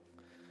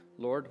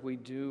Lord, we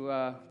do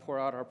pour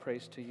out our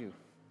praise to you.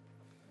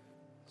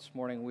 This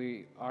morning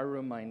we are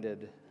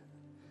reminded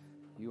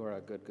you are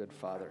a good, good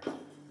Father,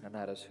 and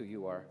that is who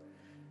you are.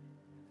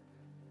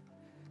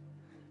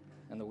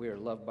 And that we are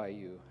loved by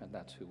you, and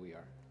that's who we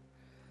are.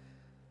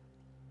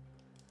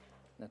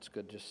 That's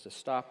good just to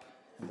stop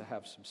and to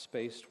have some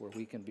space where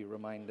we can be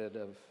reminded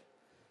of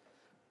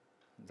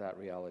that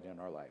reality in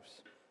our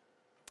lives.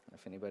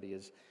 If anybody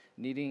is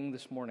needing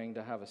this morning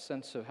to have a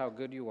sense of how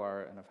good you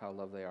are and of how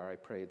loved they are, I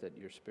pray that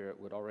your Spirit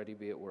would already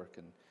be at work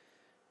in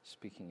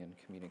speaking and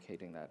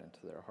communicating that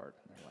into their heart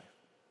and their life.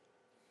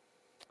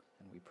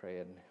 And we pray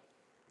in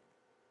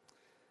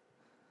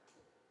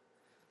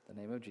the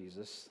name of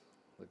Jesus,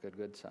 the good,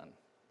 good Son.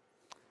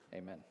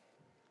 Amen.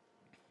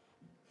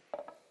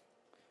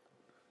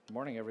 Good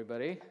morning,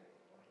 everybody.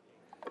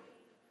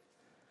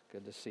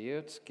 Good to see you.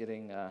 It's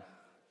getting, I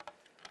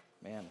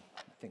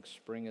think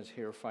spring is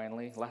here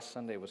finally. Last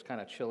Sunday was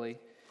kind of chilly.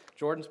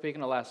 Jordan,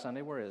 speaking of last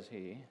Sunday, where is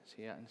he?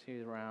 Is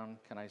he around?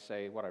 Can I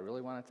say what I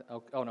really wanted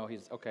to? Oh no,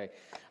 he's okay.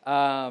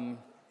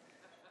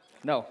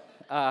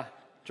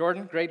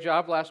 Jordan, great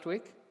job last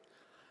week.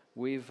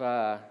 We've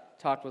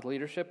talked with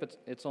leadership.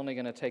 It's only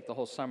going to take the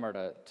whole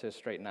summer to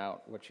straighten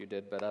out what you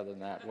did, but other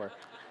than that, we're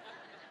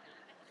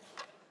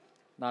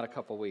not a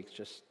couple weeks,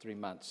 just 3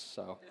 months.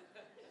 So,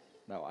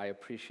 no, I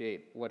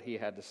appreciate what he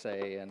had to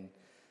say and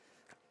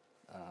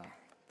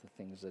the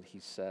things that he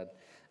said.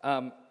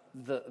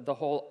 The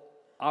whole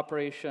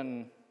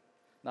the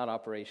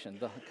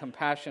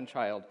Compassion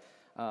Child.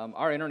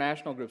 Our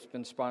international group's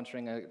been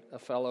sponsoring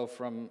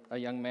a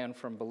young man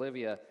from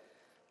Bolivia.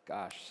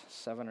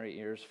 7 or 8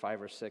 years,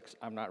 5 or 6,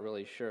 I'm not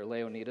really sure.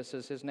 Leonidas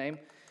is his name.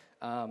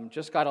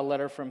 Just got a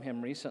letter from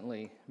him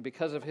recently.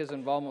 Because of his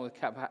involvement with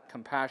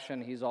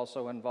Compassion, he's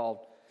also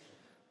involved.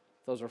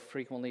 Those are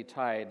frequently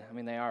tied,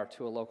 they are,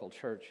 to a local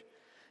church.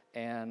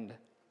 And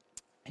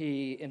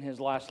he, in his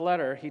last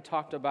letter, he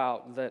talked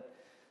about that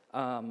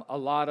a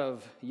lot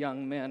of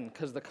young men,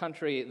 because the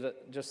country,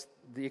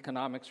 the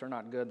economics are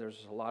not good,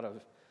 there's a lot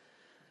of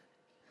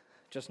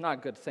just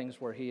not good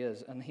things where he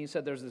is. And he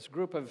said there's this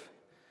group of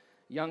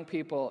young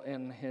people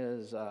in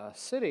his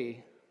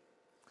city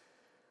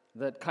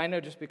that kind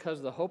of just because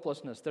of the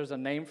hopelessness, there's a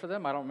name for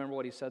them. I don't remember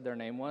what he said their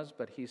name was,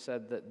 but he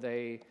said that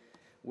they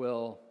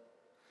will,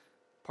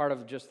 part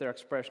of just their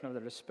expression of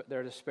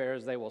their despair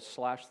is they will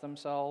slash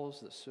themselves.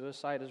 That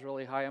suicide is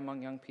really high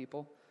among young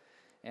people.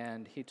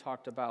 And he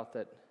talked about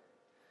that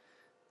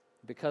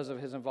because of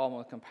his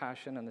involvement with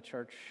Compassion and the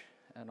church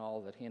and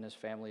all, that he and his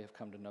family have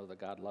come to know that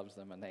God loves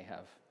them and they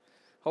have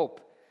hope.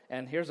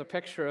 And here's a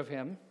picture of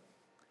him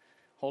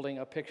holding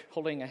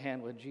a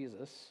hand with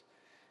Jesus,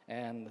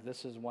 and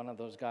this is one of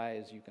those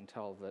guys you can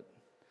tell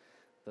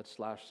that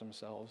slashed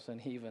themselves, and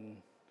he even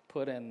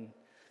put in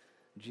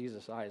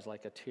Jesus' eyes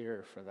like a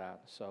tear for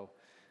that. So,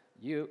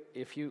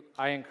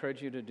 I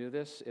encourage you to do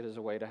this. It is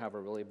a way to have a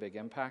really big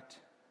impact.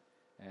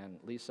 And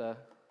Lisa,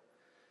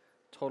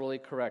 totally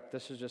correct.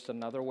 This is just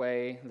another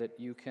way that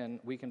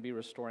we can be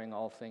restoring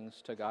all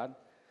things to God,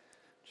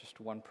 just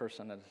one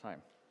person at a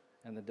time,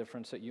 and the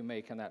difference that you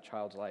make in that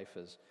child's life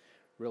is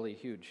really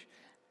huge.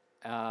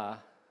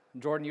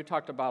 Jordan, you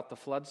talked about the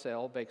flood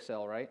sale, bake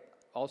sale, right?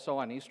 Also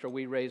on Easter,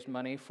 we raised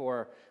money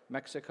for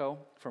Mexico,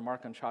 for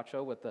Mark and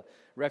Chacho with the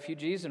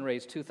refugees, and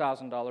raised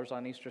 $2,000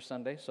 on Easter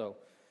Sunday. So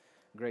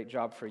great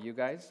job for you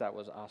guys. That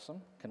was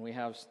awesome. Can we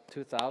have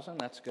 2,000?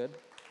 That's good.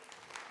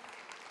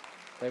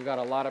 They've got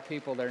a lot of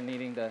people they're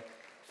needing to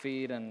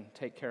feed and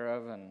take care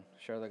of and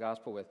share the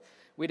gospel with.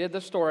 We did the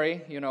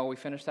story. We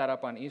finished that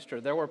up on Easter.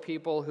 There were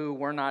people who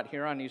were not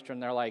here on Easter,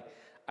 and they're like,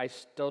 I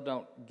still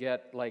don't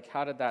get,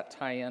 how did that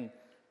tie in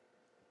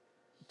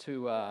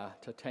to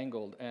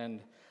Tangled?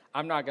 And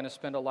I'm not going to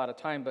spend a lot of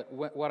time, but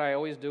what I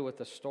always do with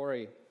the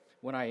story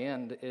when I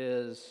end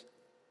is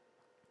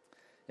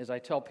I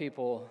tell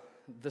people,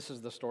 this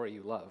is the story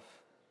you love.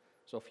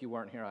 So if you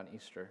weren't here on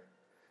Easter,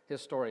 his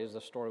story is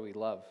the story we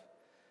love.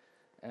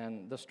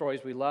 And the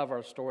stories we love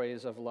are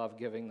stories of love,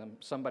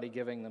 somebody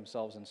giving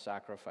themselves in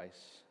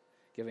sacrifice,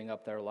 giving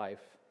up their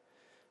life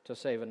to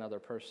save another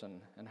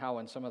person, and how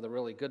in some of the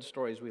really good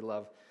stories we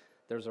love,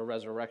 there's a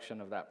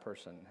resurrection of that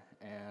person.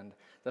 And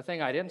the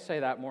thing I didn't say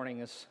that morning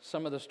is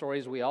some of the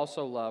stories we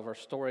also love are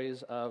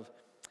stories of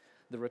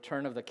the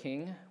return of the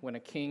king, when a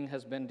king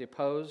has been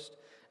deposed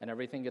and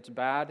everything gets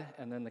bad,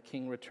 and then the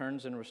king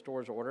returns and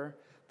restores order.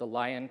 The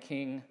Lion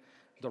King,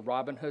 the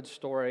Robin Hood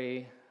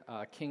story,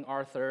 King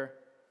Arthur,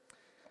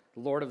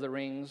 Lord of the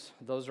Rings,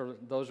 those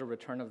are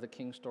Return of the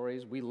King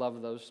stories. We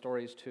love those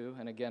stories too.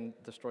 And again,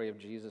 the story of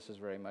Jesus is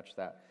very much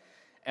that.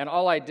 And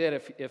all I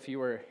did, if you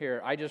were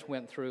here, I just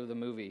went through the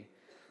movie,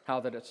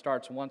 how that it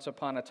starts once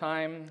upon a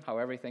time, how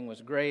everything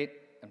was great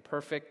and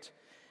perfect,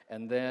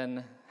 and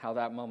then how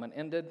that moment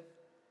ended,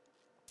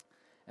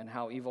 and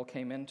how evil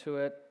came into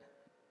it,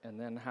 and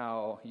then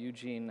how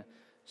Eugene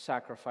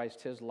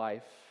sacrificed his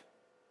life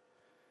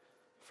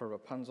for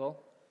Rapunzel,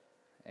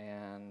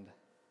 and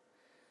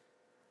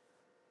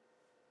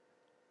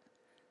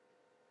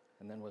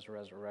then was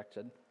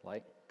resurrected,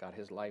 got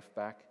his life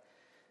back,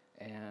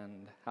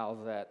 and how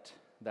that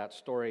That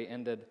story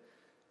ended,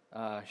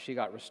 she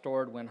got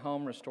restored, went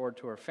home, restored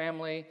to her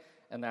family,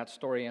 and that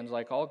story ends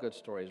like all good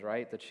stories,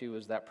 right? That she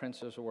was that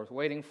princess worth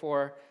waiting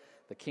for.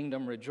 The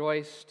kingdom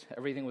rejoiced.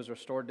 Everything was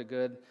restored to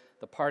good.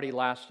 The party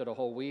lasted a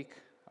whole week.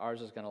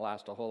 Ours is going to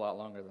last a whole lot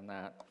longer than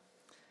that.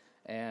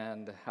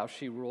 And how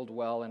she ruled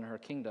well in her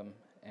kingdom.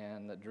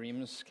 And the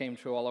dreams came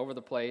true all over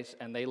the place,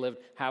 and they lived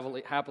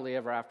happily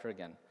ever after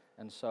again.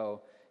 And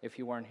so, if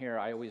you weren't here,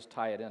 I always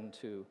tie it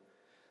into,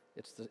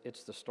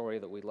 it's the story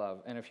that we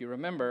love. And if you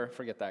remember,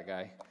 forget that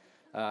guy.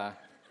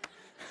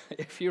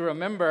 If you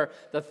remember,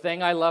 the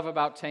thing I love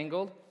about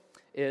Tangled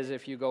is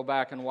if you go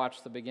back and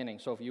watch the beginning.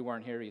 So if you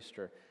weren't here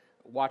Easter,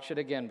 watch it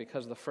again,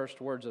 because the first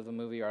words of the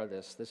movie are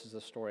this is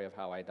the story of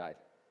how I died.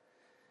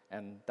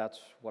 And that's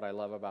what I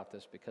love about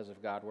this, because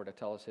if God were to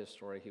tell us his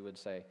story, he would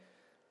say,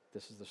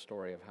 this is the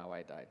story of how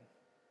I died.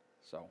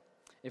 So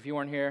if you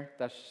weren't here,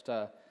 that's just,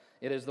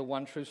 it is the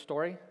one true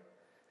story,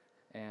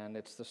 and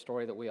it's the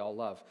story that we all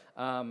love.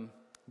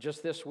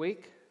 Just this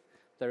week,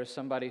 there is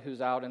somebody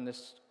who's out in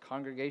this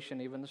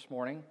congregation, even this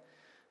morning,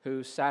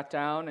 who sat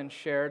down and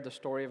shared the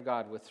story of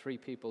God with 3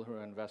 people who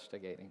are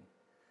investigating.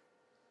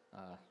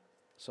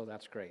 So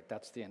that's great.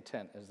 That's the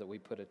intent, is that we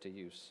put it to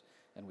use,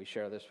 and we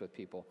share this with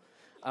people.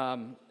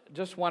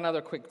 Just one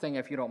other quick thing,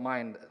 if you don't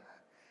mind.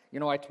 You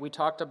know, we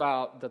talked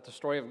about that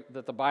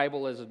that the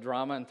Bible is a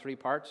drama in 3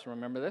 parts.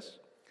 Remember this?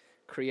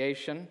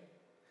 Creation,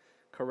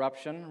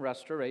 corruption,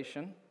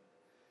 restoration.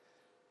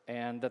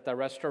 And that the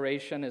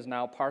restoration is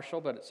now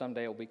partial, but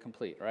someday it will be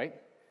complete, right?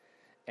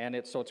 And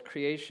it's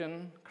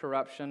creation,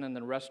 corruption, and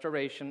then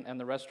restoration. And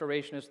the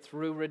restoration is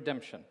through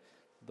redemption.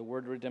 The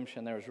word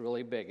redemption there is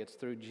really big. It's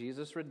through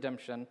Jesus'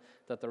 redemption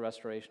that the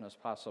restoration is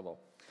possible.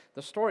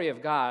 The story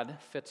of God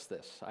fits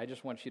this. I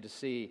just want you to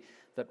see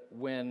that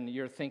when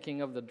you're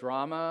thinking of the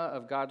drama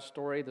of God's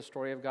story, the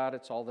story of God,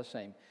 it's all the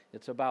same.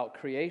 It's about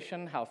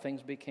creation, how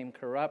things became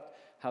corrupt,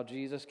 how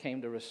Jesus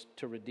came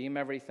to redeem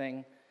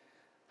everything,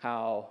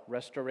 how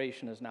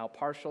restoration is now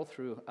partial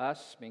through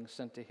us being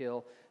sent to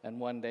heal, and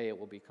one day it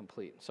will be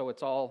complete. So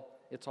it's all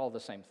the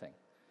same thing.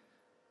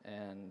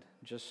 And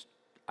just,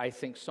 I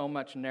think so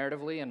much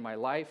narratively in my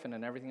life and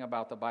in everything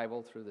about the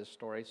Bible through this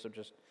story, so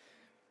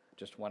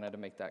just wanted to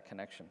make that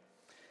connection.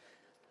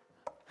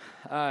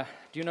 Do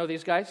you know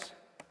these guys?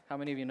 How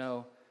many of you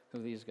know who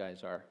these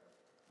guys are?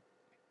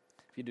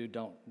 If you do,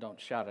 don't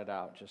shout it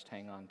out. Just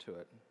hang on to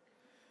it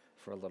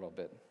for a little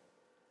bit.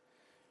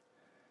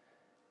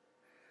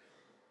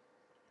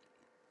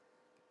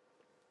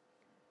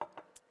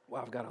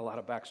 Well, I've got a lot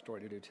of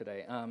backstory to do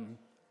today.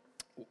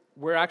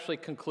 We're actually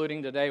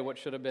concluding today what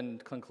should have been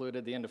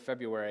concluded the end of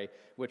February,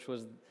 which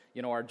was,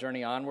 our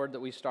journey onward that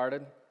we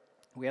started.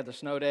 We had the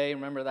snow day,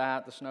 remember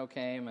that? The snow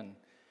came and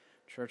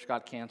church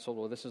got canceled.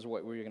 Well, this is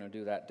what we were going to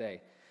do that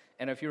day.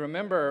 And if you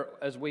remember,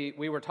 as we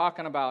were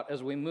talking about,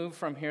 as we move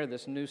from here,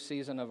 this new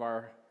season of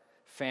our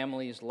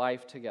family's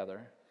life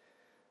together,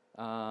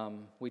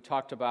 we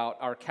talked about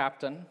our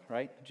captain,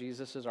 right?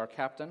 Jesus is our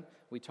captain.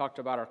 We talked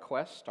about our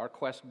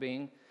quest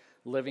being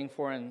living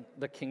for in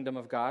the kingdom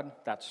of God,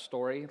 that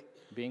story,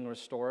 being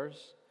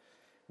restorers.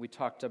 We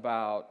talked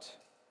about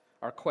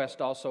our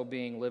quest also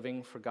being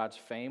living for God's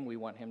fame. We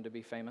want him to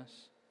be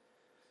famous.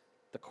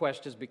 The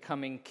quest is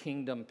becoming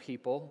kingdom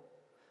people,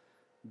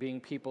 being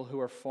people who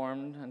are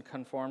formed and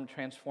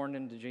transformed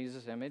into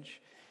Jesus'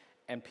 image,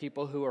 and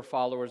people who are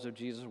followers of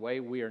Jesus' way.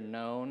 We are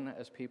known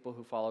as people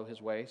who follow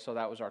his way, so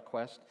that was our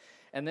quest.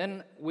 And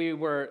then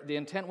the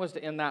intent was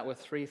to end that with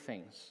 3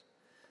 things.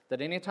 That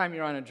anytime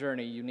you're on a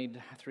journey, you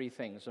need 3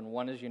 things. And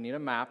one is you need a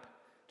map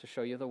to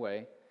show you the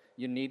way.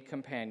 You need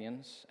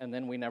companions. And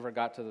then we never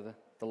got to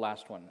the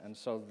last one. And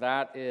so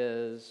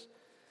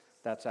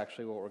that's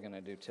actually what we're going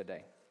to do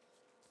today.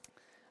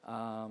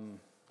 And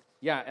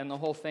the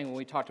whole thing, when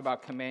we talked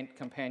about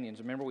companions,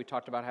 remember we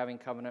talked about having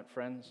covenant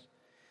friends?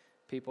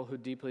 People who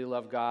deeply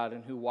love God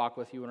and who walk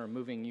with you and are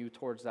moving you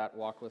towards that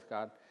walk with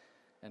God.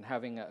 And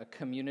having a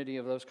community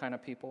of those kind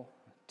of people.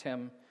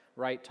 Tim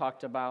Wright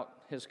talked about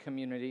his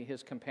community,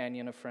 his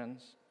companion of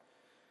friends.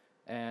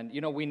 And,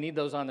 we need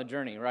those on the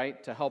journey,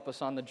 right? To help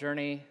us on the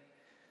journey,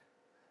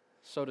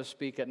 so to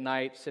speak, at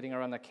night, sitting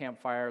around the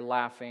campfire,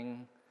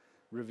 laughing,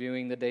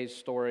 reviewing the day's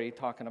story,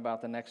 talking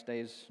about the next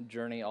day's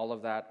journey, all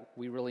of that.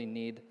 We really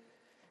need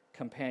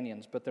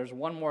companions. But there's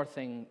one more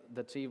thing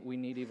we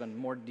need even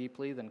more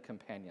deeply than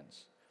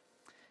companions.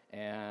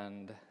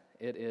 And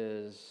it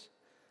is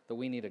that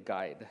we need a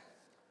guide.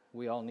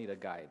 We all need a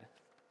guide.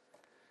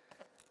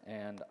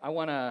 And I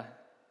want to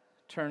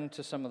turn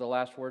to some of the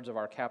last words of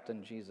our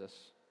captain,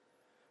 Jesus,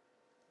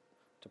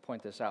 to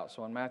point this out.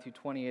 So in Matthew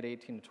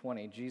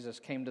 28:18-20, Jesus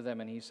came to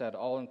them and he said,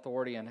 "All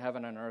authority in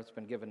heaven and earth has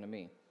been given to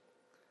me.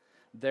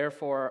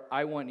 Therefore,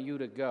 I want you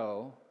to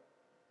go."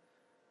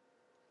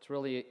 It's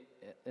really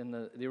in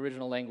the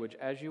original language.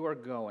 "As you are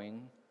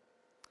going,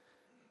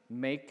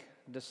 make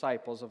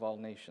disciples of all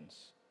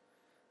nations,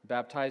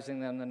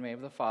 baptizing them in the name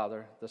of the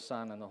Father, the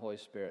Son, and the Holy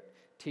Spirit,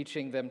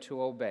 teaching them to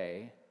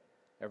obey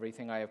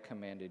everything I have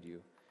commanded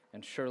you.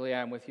 And surely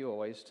I am with you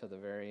always to the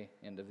very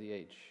end of the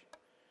age."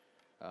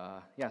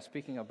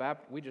 Speaking of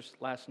we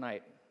just last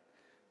night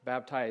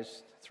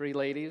baptized 3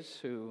 ladies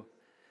who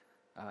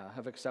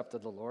have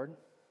accepted the Lord.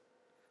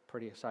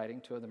 Pretty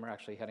exciting. 2 of them are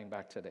actually heading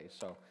back today.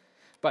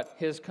 But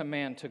his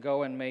command to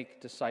go and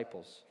make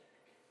disciples.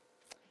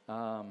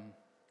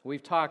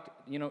 We've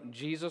talked,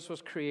 Jesus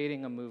was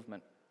creating a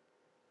movement,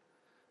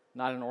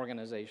 not an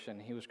organization.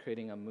 He was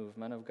creating a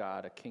movement of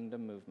God, a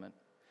kingdom movement.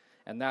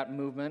 And that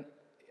movement,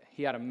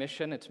 he had a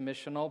mission, it's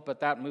missional, but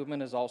that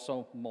movement is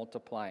also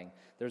multiplying.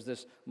 There's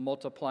this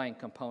multiplying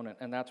component,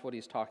 and that's what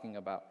he's talking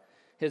about.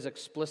 His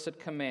explicit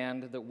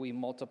command that we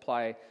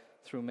multiply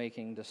through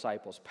making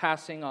disciples,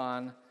 passing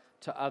on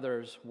to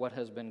others what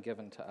has been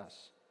given to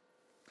us.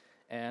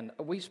 And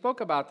we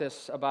spoke about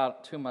this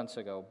about 2 months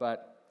ago,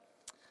 but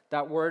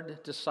that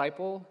word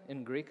disciple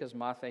in Greek is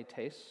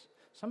mathetes.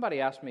 Somebody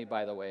asked me,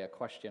 by the way, a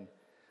question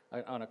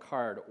on a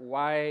card.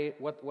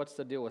 What's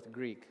the deal with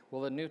Greek?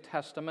 Well, the New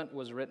Testament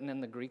was written in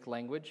the Greek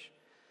language.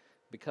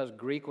 Because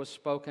Greek was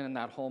spoken in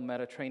that whole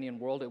Mediterranean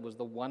world, it was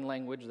the one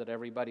language that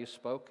everybody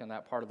spoke in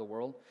that part of the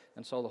world.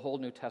 And so the whole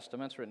New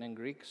Testament's written in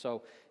Greek.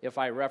 So if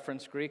I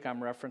reference Greek,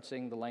 I'm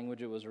referencing the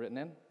language it was written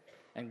in.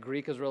 And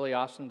Greek is really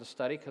awesome to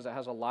study because it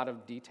has a lot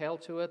of detail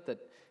to it that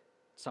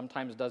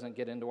sometimes doesn't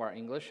get into our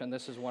English. And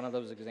this is one of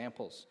those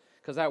examples.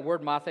 Because that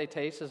word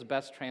mathetes is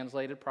best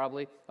translated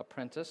probably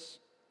apprentice.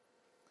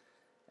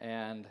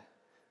 And,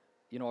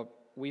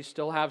 we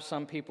still have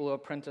some people who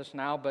apprentice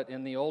now, but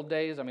in the old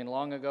days,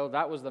 long ago,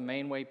 that was the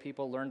main way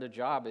people learned a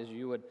job, is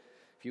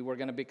if you were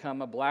going to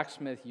become a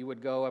blacksmith, you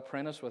would go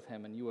apprentice with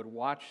him, and you would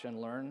watch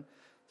and learn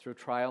through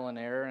trial and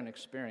error and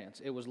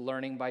experience. It was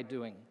learning by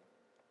doing.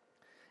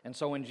 And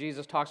so when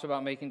Jesus talks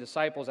about making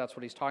disciples, that's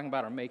what he's talking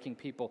about, are making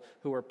people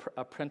who are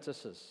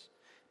apprentices,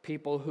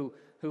 people who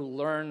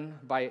learn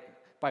by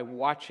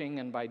watching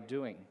and by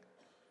doing.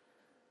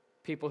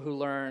 People who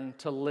learn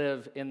to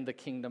live in the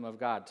kingdom of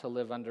God, to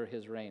live under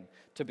his reign,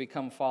 to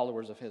become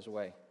followers of his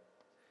way.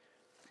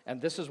 And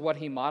this is what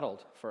he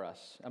modeled for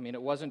us. It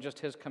wasn't just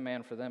his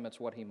command for them, it's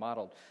what he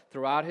modeled.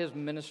 Throughout his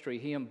ministry,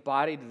 he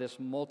embodied this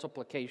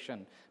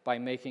multiplication by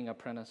making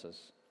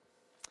apprentices.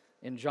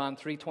 In John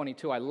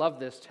 3:22, I love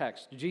this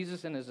text.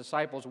 Jesus and his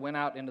disciples went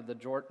out into the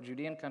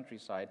Judean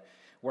countryside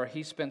where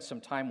he spent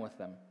some time with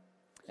them,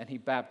 and he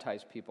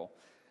baptized people.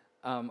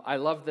 I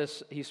love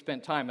this. He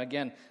spent time.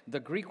 Again, the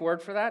Greek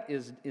word for that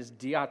is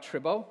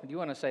diatribo. Do you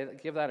want to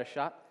give that a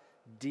shot?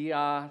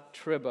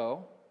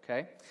 Diatribo.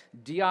 Okay.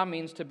 Dia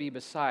means to be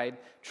beside.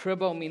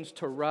 Tribo means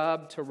to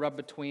rub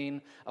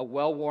between a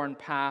well-worn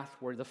path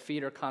where the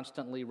feet are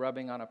constantly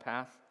rubbing on a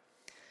path.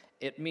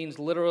 It means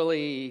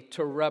literally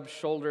to rub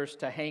shoulders,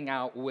 to hang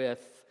out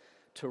with,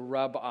 to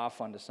rub off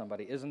onto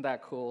somebody. Isn't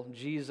that cool?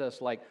 Jesus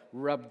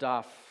rubbed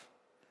off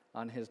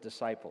on his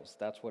disciples.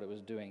 That's what it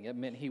was doing. It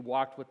meant he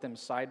walked with them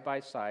side by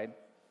side,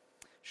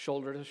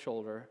 shoulder to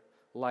shoulder,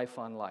 life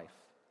on life.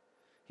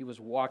 He was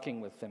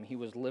walking with them. He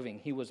was living.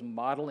 He was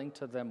modeling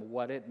to them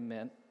what it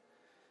meant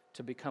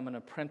to become an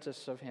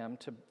apprentice of him,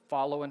 to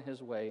follow in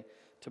his way,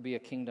 to be a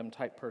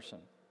kingdom-type person.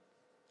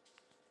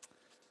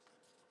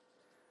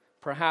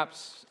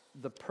 Perhaps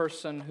the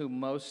person who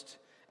most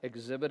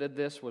exhibited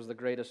this was the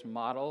greatest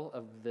model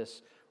of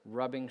this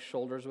rubbing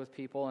shoulders with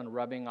people and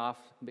rubbing off,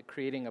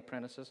 creating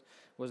apprentices,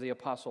 was the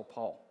Apostle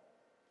Paul.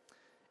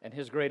 And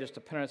his greatest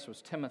apprentice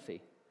was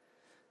Timothy.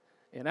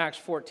 In Acts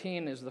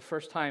 14 is the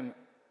first time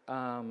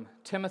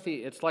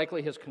Timothy, it's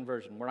likely his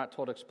conversion. We're not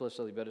told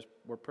explicitly, but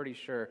we're pretty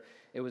sure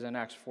it was in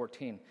Acts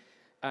 14.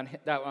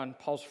 On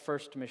Paul's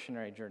first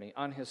missionary journey.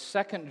 On his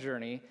second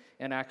journey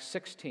in Acts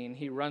 16,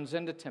 he runs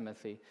into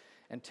Timothy.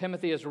 And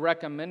Timothy is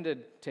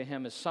recommended to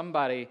him as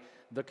somebody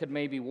that could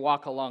maybe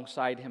walk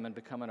alongside him and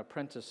become an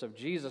apprentice of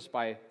Jesus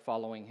by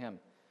following him.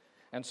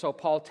 And so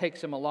Paul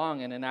takes him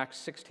along, and in Acts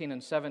 16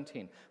 and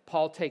 17,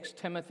 Paul takes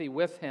Timothy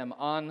with him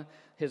on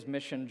his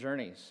mission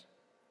journeys.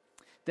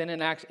 Then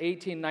in Acts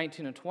 18,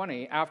 19, and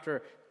 20,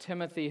 after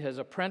Timothy has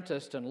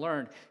apprenticed and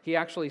learned, he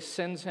actually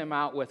sends him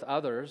out with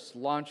others,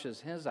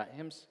 launches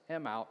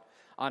him out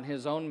on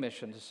his own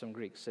mission to some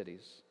Greek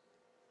cities.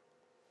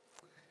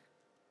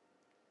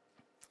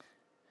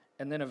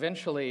 And then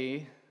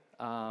eventually,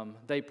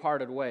 they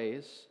parted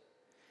ways.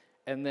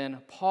 And then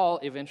Paul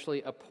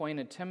eventually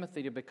appointed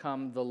Timothy to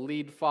become the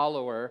lead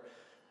follower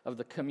of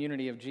the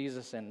community of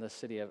Jesus in the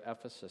city of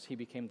Ephesus. He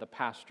became the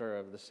pastor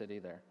of the city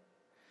there.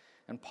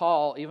 And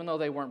Paul, even though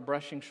they weren't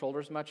brushing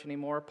shoulders much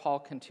anymore, Paul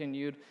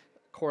continued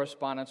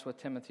correspondence with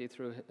Timothy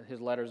through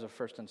his letters of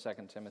 1st and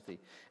 2nd Timothy.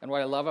 And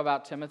what I love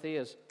about Timothy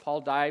is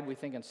Paul died, we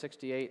think, in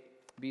 68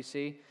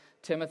 BC.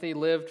 Timothy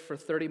lived for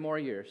 30 more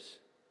years,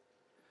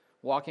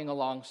 walking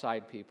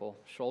alongside people,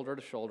 shoulder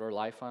to shoulder,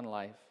 life on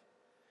life,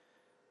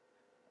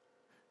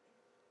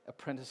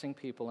 apprenticing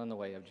people in the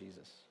way of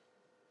Jesus.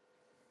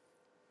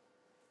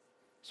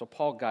 So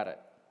Paul got it,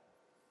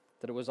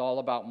 that it was all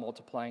about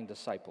multiplying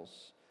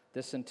disciples.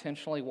 This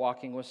intentionally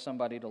walking with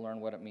somebody to learn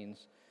what it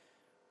means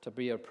to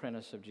be an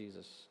apprentice of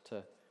Jesus,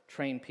 to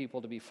train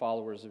people to be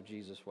followers of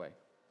Jesus' way.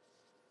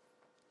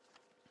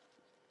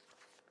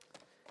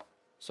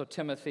 So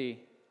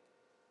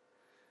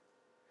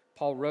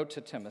Paul wrote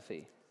to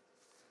Timothy,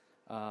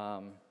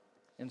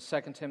 in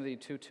 2 Timothy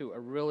 2:2, a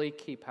really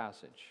key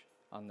passage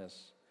on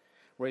this,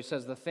 where he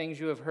says, "The things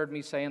you have heard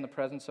me say in the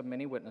presence of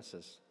many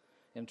witnesses,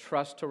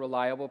 entrust to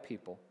reliable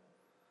people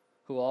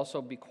who will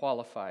also be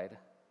qualified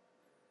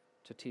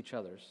to teach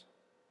others."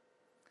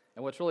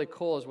 And what's really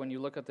cool is when you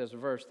look at this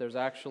verse, there's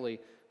actually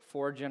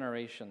 4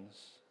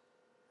 generations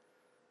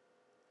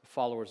of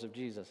followers of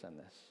Jesus in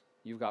this.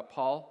 You've got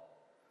Paul,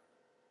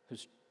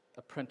 who's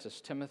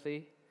apprenticed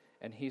Timothy,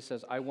 and he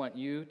says, I want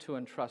you to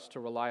entrust to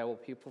reliable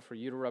people for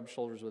you to rub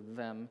shoulders with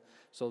them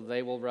so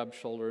they will rub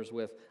shoulders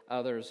with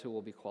others who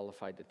will be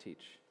qualified to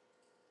teach.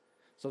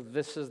 So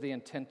this is the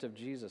intent of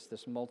Jesus,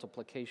 this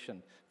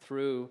multiplication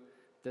through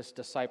this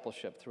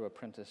discipleship, through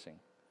apprenticing.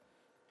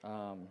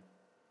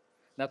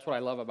 That's what I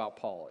love about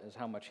Paul, is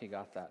how much he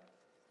got that.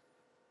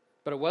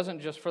 But it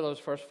wasn't just for those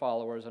first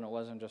followers, and it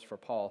wasn't just for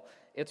Paul.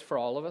 It's for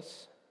all of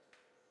us.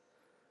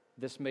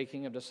 This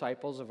making of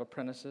disciples, of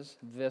apprentices,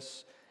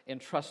 this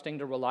entrusting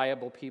to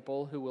reliable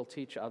people who will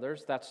teach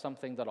others, that's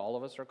something that all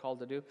of us are called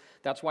to do.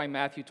 That's why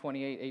Matthew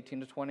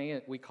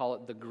 28:18-20, we call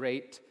it the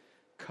Great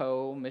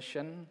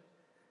Co-Mission.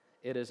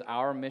 It is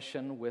our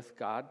mission with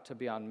God, to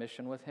be on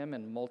mission with Him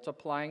and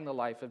multiplying the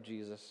life of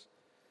Jesus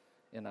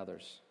in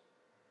others.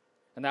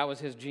 And that was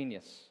His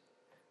genius,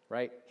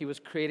 right? He was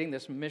creating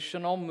this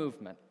missional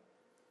movement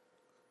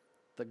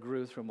that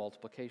grew through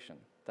multiplication.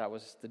 That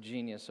was the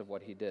genius of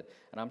what He did.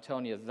 And I'm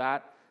telling you,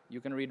 that,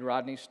 you can read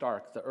Rodney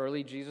Stark, the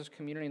early Jesus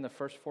community in the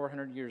first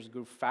 400 years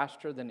grew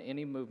faster than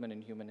any movement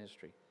in human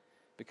history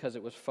because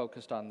it was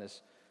focused on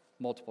this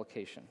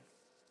multiplication.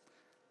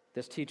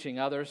 This teaching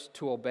others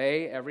to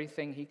obey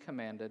everything He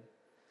commanded,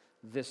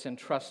 this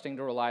entrusting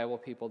to reliable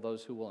people,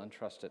 those who will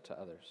entrust it to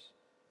others.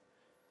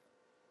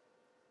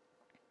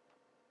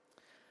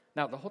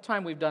 Now, the whole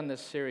time we've done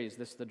this series,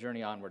 this is the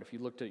Journey Onward. If you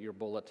looked at your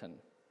bulletin,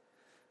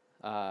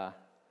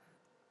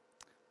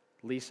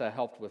 Lisa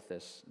helped with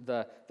this.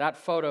 That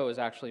photo is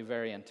actually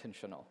very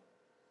intentional.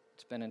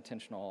 It's been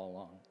intentional all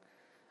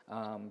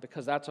along.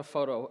 Because that's a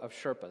photo of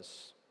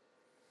Sherpas.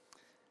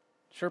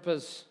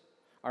 Sherpas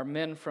are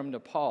men from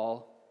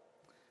Nepal,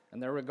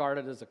 and they're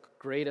regarded as the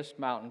greatest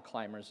mountain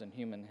climbers in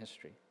human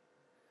history.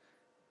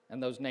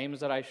 And those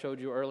names that I showed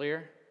you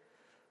earlier,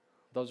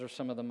 those are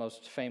some of the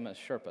most famous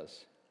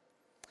Sherpas.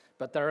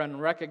 But they're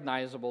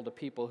unrecognizable to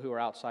people who are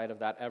outside of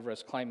that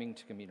Everest climbing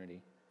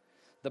community.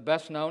 The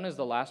best known is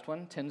the last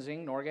one,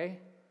 Tenzing Norgay.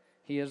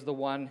 He is the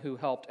one who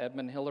helped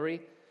Edmund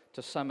Hillary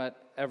to summit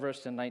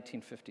Everest in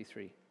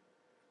 1953.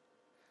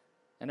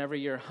 And every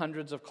year,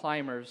 hundreds of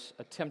climbers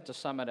attempt to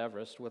summit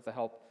Everest with the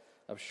help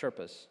of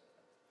Sherpas.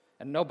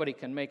 And nobody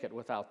can make it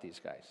without these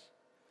guys.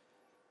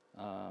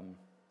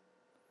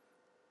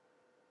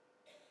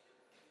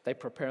 They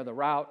prepare the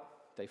route,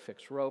 they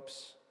fix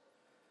ropes,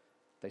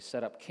 they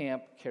set up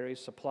camp, carry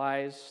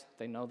supplies,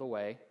 they know the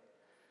way,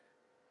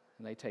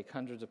 and they take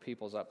hundreds of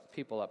people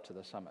up to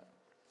the summit.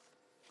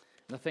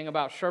 And the thing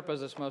about Sherpas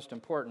that's most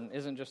important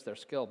isn't just their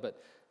skill,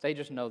 but they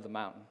just know the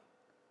mountain.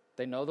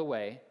 They know the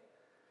way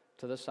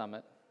to the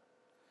summit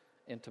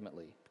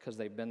intimately because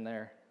they've been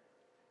there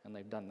and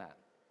they've done that.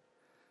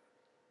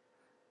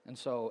 And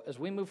so as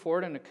we move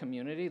forward in a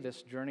community,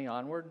 this journey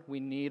onward, we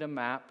need a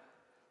map.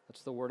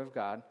 That's the Word of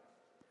God.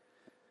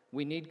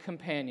 We need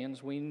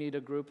companions. We need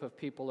a group of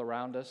people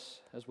around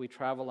us as we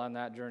travel on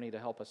that journey to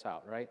help us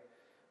out, right?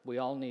 We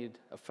all need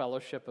a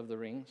fellowship of the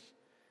rings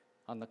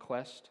on the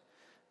quest.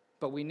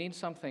 But we need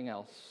something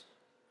else.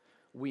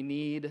 We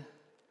need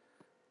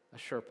a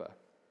Sherpa.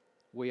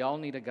 We all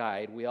need a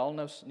guide. We all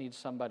need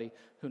somebody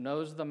who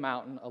knows the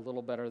mountain a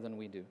little better than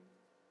we do.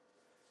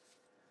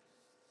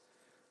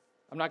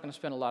 I'm not going to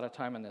spend a lot of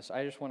time on this.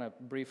 I just want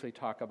to briefly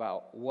talk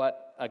about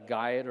what a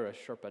guide or a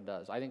Sherpa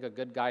does. I think a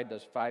good guide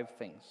does 5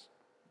 things.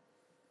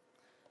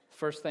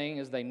 First thing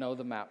is they know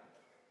the map.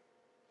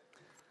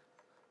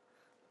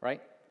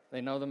 Right? They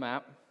know the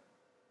map.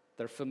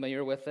 They're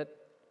familiar with it.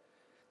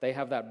 They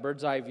have that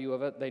bird's eye view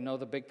of it. They know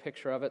the big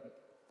picture of it.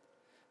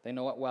 They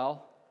know it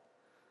well.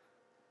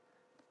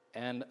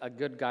 And a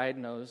good guide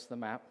knows the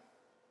map.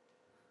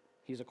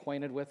 He's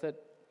acquainted with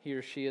it. He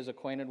or she is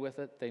acquainted with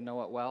it. They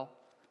know it well.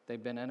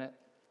 They've been in it.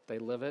 They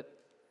live it.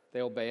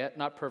 They obey it.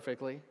 Not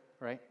perfectly,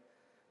 right?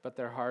 But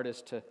their heart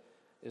is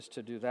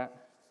to do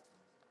that.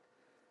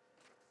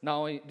 Not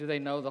only do they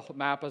know the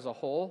map as a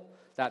whole,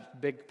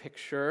 that big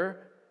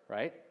picture,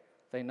 right?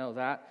 They know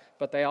that.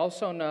 But they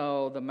also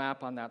know the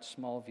map on that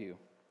small view.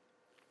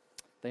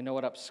 They know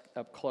it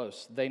up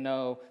close. They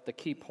know the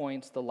key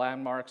points, the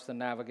landmarks, the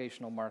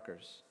navigational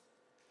markers.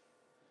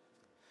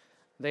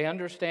 They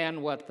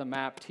understand what the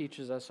map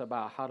teaches us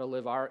about how to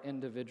live our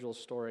individual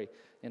story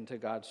into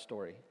God's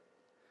story.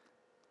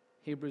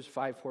 Hebrews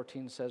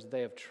 5:14 says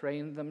they have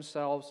trained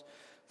themselves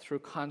through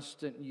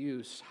constant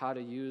use how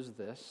to use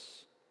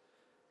this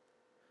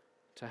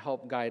to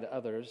help guide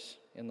others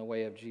in the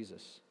way of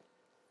Jesus.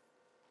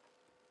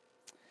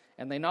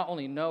 And they not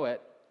only know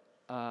it,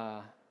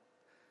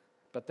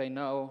 but they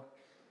know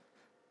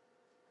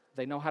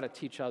how to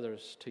teach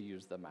others to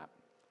use the map,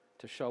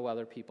 to show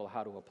other people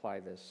how to apply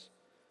this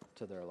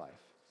to their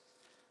life.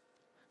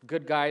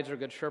 Good guides or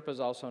good Sherpas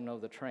also know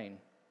the terrain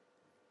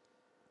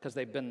because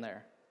they've been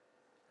there.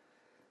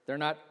 They're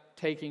not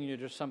taking you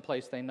to some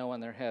place they know in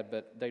their head,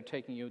 but they're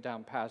taking you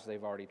down paths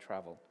they've already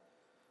traveled.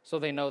 So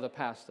they know the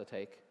paths to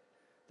take.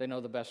 They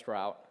know the best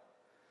route.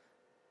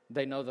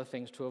 They know the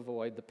things to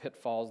avoid, the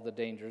pitfalls, the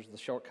dangers, the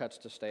shortcuts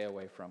to stay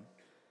away from.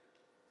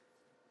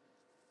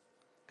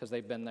 Because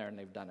they've been there and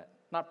they've done it.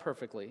 Not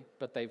perfectly,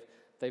 but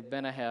they've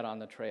been ahead on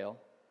the trail.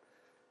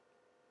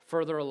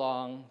 Further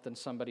along than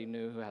somebody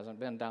new who hasn't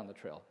been down the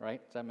trail,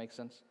 right? Does that make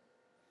sense?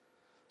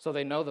 So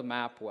they know the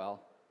map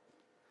well.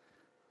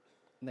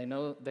 They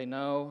know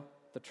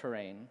the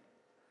terrain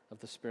of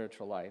the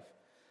spiritual life.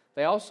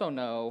 They also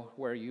know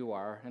where you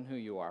are and who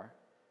you are.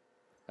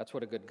 That's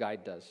what a good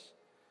guide does.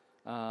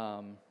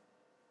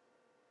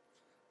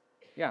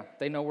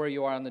 They know where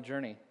you are on the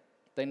journey.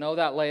 They know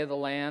that lay of the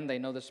land. They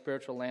know the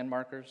spiritual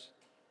landmarkers.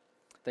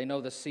 They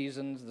know the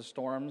seasons, the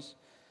storms.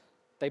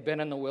 They've been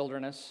in the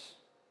wilderness,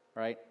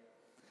 right?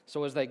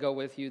 So as they go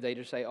with you, they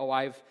just say, oh,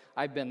 I've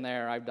been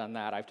there, I've done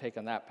that, I've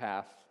taken that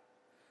path.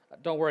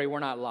 Don't worry, we're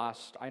not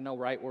lost. I know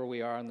right where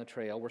we are on the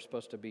trail. We're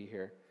supposed to be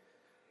here.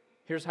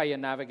 Here's how you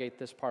navigate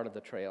this part of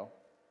the trail.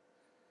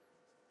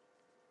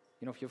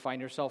 If you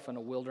find yourself in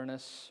a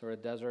wilderness or a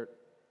desert,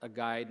 a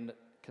guide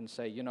can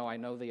say, I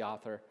know the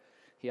author.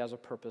 He has a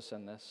purpose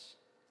in this.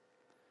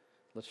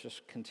 Let's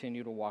just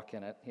continue to walk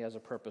in it. He has a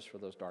purpose for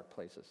those dark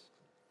places.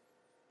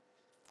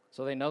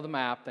 So they know the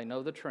map, they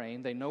know the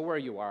terrain, they know where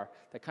you are.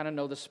 They kind of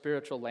know the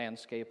spiritual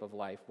landscape of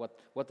life,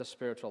 what the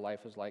spiritual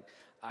life is like.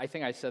 I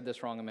think I said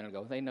this wrong a minute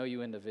ago. They know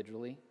you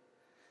individually.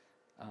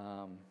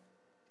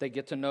 They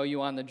get to know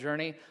you on the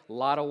journey. A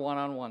lot of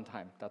one-on-one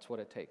time. That's what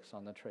it takes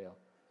on the trail.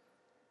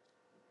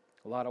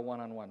 A lot of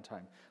one-on-one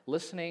time.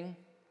 Listening,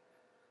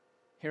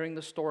 hearing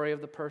the story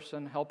of the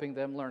person, helping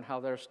them learn how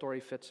their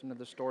story fits into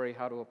the story,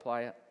 how to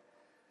apply it.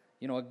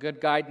 A good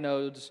guide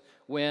knows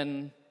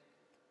when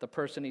the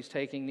person he's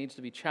taking needs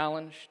to be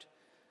challenged.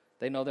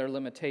 They know their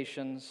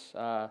limitations.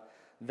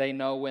 They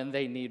know when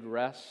they need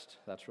rest.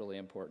 That's really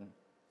important.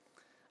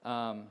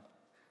 G1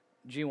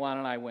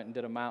 and I went and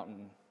did a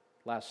mountain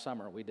last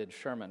summer. We did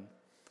Sherman.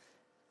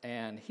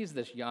 And he's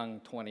this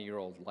young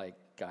 20-year-old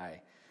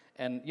guy.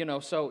 And,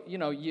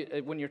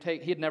 when you're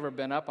he'd never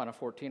been up on a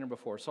 14er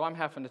before, so I'm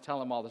having to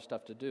tell him all the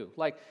stuff to do.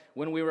 Like,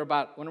 when we're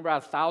about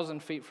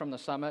 1,000 feet from the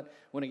summit,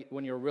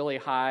 when you're really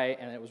high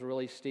and it was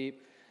really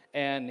steep,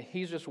 and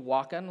he's just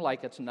walking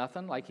like it's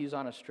nothing, like he's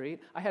on a street,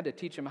 I had to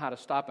teach him how to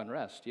stop and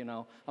rest,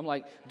 I'm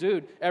like,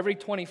 dude, every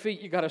 20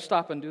 feet you got to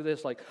stop and do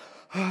this, like,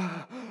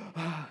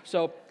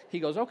 so he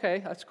goes,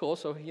 okay, that's cool.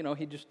 So,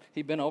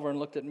 he'd been over and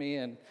looked at me,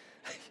 and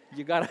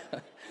you got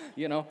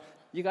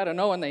to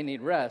know when they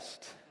need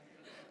rest.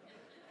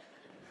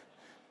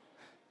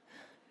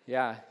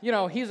 Yeah, he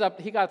got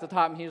to the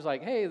top and he was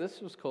like, hey, this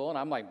was cool. And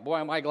I'm like, boy,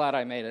 am I glad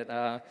I made it.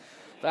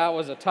 That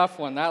was a tough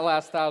one. That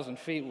last 1,000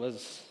 feet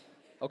was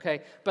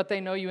okay. But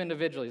they know you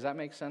individually. Does that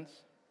make sense?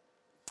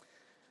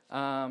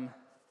 A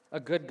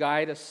good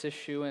guide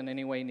assists you in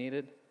any way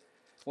needed,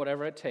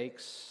 whatever it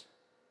takes,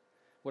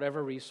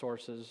 whatever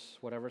resources,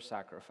 whatever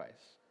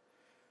sacrifice.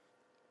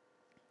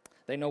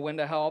 They know when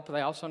to help.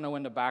 They also know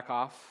when to back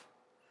off,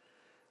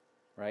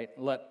 right?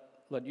 Let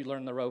you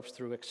learn the ropes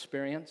through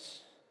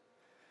experience,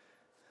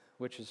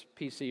 which is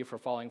PC for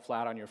falling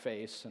flat on your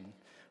face and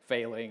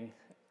failing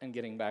and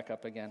getting back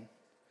up again.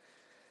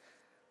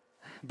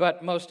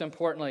 But most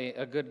importantly,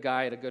 a good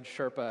guide, a good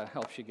Sherpa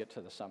helps you get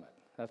to the summit.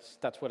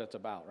 That's what it's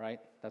about, right?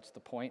 That's the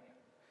point.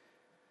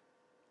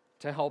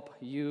 To help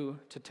you,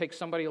 to take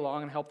somebody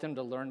along and help them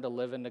to learn to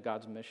live into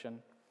God's mission,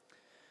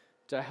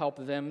 to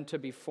help them to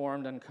be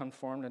formed and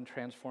conformed and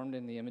transformed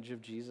in the image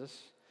of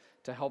Jesus,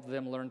 to help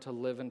them learn to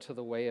live into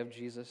the way of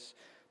Jesus,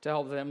 to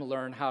help them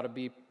learn how to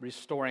be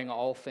restoring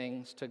all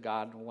things to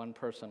God, one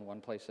person, one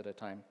place at a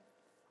time.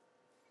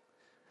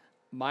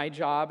 My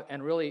job,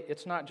 and really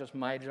it's not just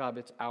my job,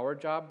 it's our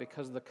job,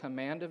 because the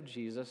command of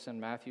Jesus in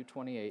Matthew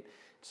 28,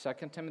 2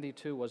 Timothy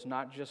 2 was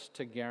not just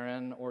to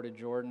Garen or to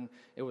Jordan,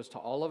 it was to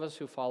all of us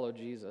who follow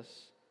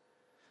Jesus,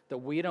 that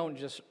we don't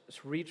just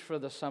reach for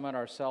the summit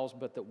ourselves,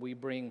 but that we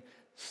bring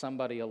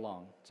somebody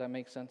along. Does that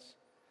make sense?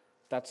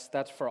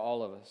 That's for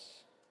all of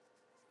us.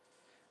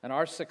 And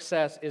our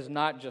success is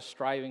not just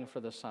striving for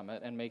the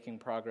summit and making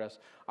progress.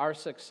 Our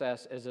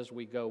success is as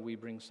we go, we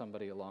bring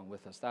somebody along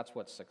with us. That's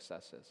what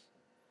success is.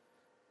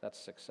 That's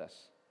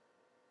success.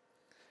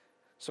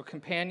 So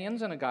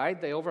companions and a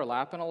guide, they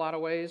overlap in a lot of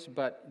ways,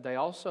 but they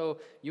also,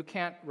 you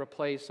can't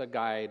replace a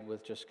guide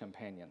with just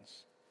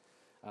companions.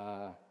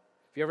 Have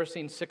you ever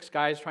seen 6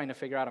 guys trying to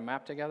figure out a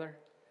map together?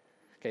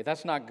 Okay,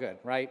 that's not good,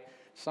 right?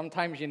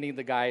 Sometimes you need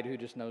the guide who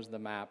just knows the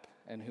map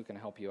and who can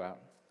help you out.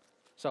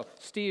 So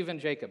Steve and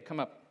Jacob, come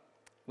up.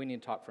 We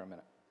need to talk for a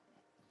minute.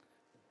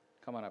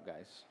 Come on up,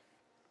 guys.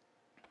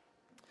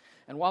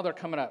 And while they're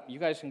coming up, you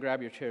guys can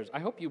grab your chairs. I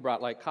hope you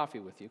brought coffee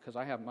with you, because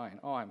I have mine.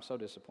 Oh, I'm so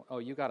disappointed. Oh,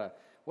 you got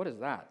what is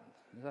that?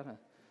 Is that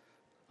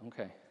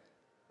okay.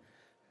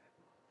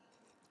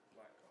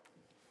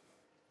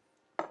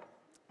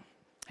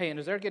 Hey, and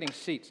as they're getting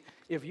seats,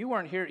 if you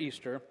weren't here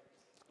Easter,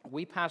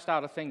 we passed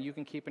out a thing you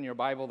can keep in your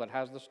Bible that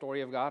has the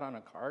story of God on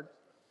a card.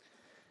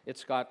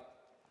 It's got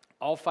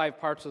all 5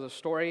 parts of the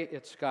story.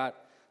 It's got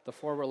the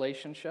 4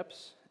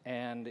 relationships.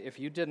 And if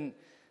you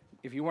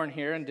weren't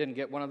here and didn't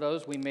get one of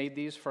those, we made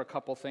these for a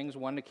couple things.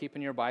 One, to keep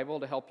in your Bible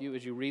to help you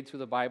as you read through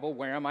the Bible.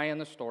 Where am I in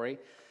the story?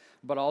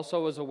 But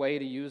also as a way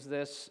to use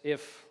this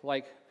if,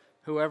 like,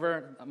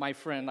 whoever, my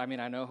friend, I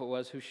know who it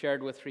was, who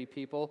shared with 3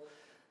 people,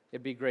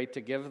 it'd be great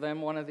to give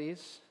them one of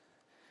these.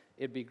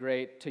 It'd be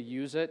great to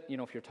use it,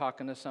 if you're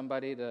talking to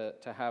somebody, to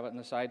have it on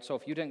the side. So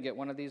if you didn't get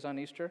one of these on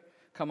Easter,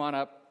 come on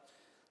up.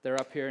 They're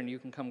up here, and you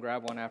can come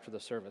grab one after the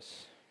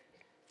service.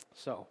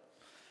 So,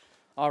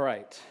 all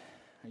right.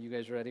 Are you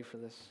guys ready for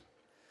this?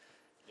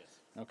 Yes.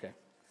 Okay.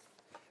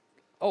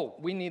 Oh,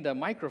 we need a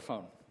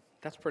microphone.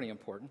 That's pretty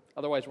important.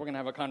 Otherwise, we're going to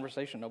have a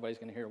conversation. Nobody's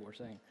going to hear what we're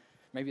saying.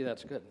 Maybe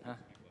that's good, huh?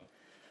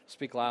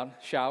 Speak loud.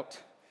 Shout.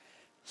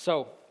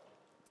 So,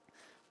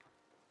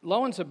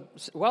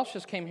 Welsh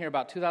just came here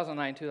about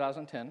 2009,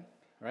 2010,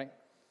 right?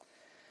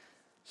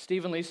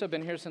 Steve and Lisa have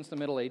been here since the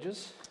Middle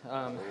Ages.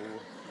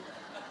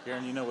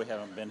 Darren, we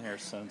haven't been here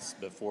since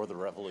before the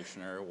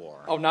Revolutionary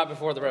War. Oh, not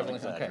before the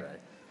Revolution. Okay.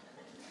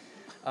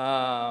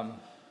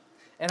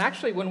 And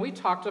actually, when we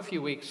talked a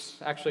few weeks,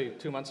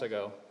 2 months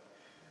ago,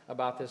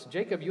 about this,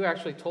 Jacob, you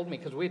actually told me,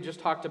 because we had just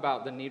talked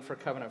about the need for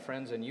covenant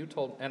friends,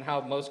 and how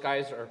most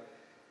guys are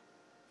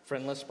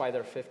friendless by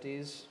their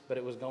 50s, but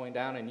it was going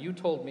down, and you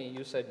told me,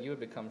 you said you had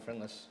become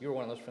friendless. You were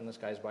one of those friendless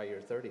guys by your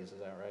 30s, is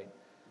that right?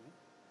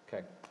 Mm-hmm.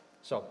 Okay.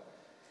 So,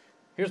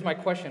 here's my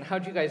question.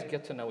 How'd you guys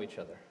get to know each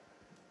other?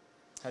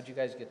 How'd you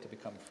guys get to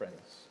become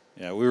friends?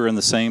 Yeah, we were in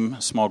the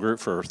same small group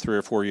for 3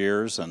 or 4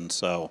 years, and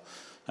so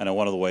I know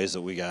one of the ways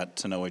that we got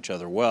to know each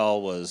other well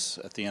was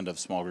at the end of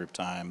small group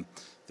time,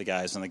 the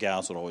guys and the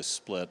gals would always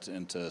split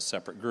into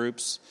separate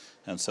groups,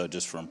 and so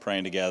just from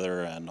praying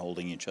together and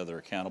holding each other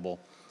accountable,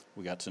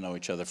 we got to know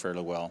each other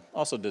fairly well.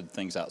 Also did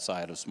things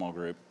outside of small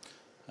group,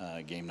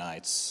 game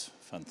nights,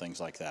 fun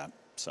things like that.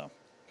 So.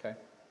 Okay.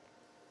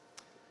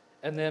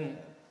 And then,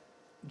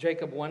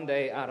 Jacob, one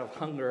day out of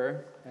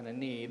hunger and a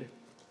need,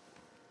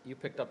 you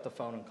picked up the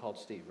phone and called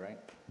Steve, right?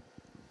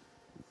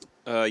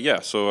 Yeah,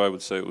 so I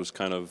would say it was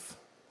kind of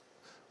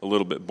a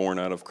little bit born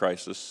out of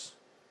crisis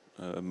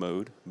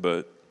mode.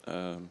 But,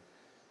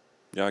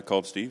 yeah, I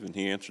called Steve, and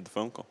he answered the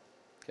phone call.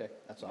 Okay,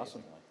 that's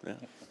awesome. Yeah.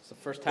 It's the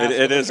first task.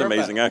 It is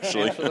amazing,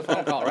 actually. Answer the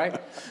phone call,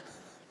 right?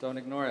 Don't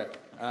ignore it.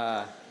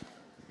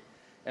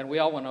 And we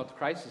all want to know what the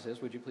crisis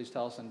is. Would you please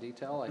tell us in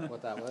detail, like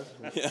what that was?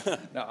 Yeah.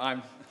 No,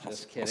 I'm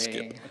just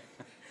kidding.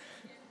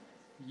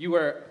 You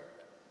were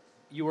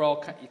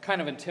all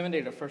kind of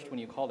intimidated at first when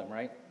you called him,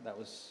 right? That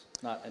was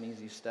not an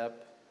easy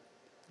step.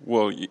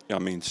 Well,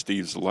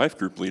 Steve's the life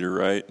group leader,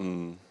 right?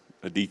 And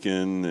a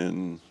deacon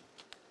and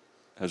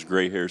has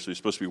gray hair, so he's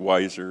supposed to be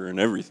wiser and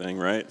everything,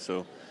 right?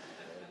 So,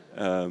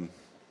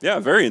 yeah,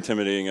 very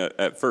intimidating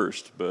at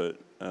first, but,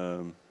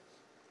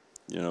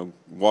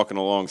 walking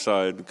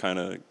alongside, kind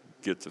of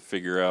get to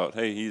figure out,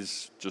 hey,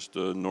 he's just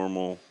a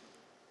normal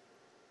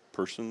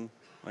person,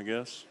 I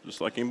guess, just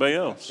like anybody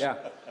else. Yeah.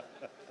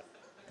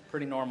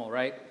 Pretty normal,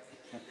 right?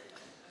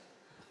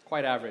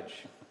 Quite average.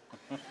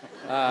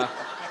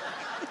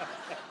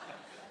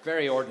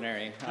 Very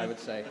ordinary, I would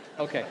say.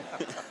 Okay.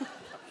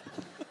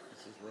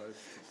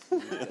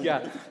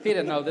 Yeah, he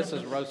didn't know this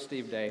is Roast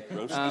Steve Day.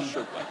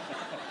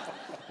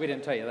 We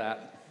didn't tell you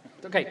that.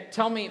 Okay,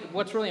 tell me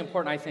what's really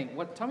important, I think.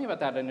 Tell me about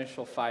that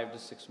initial 5 to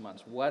 6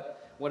 months.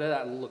 What did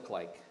that look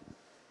like?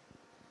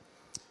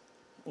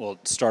 Well,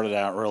 it started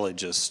out really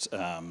just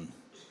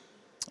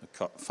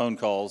phone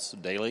calls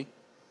daily,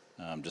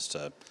 just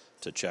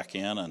to check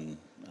in and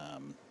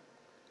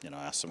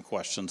ask some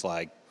questions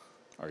like,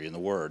 "Are you in the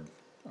Word?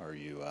 Are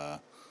you,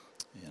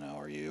 how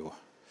are you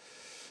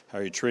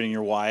treating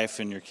your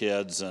wife and your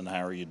kids, and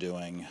how are you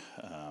doing?"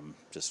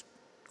 Just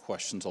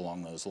questions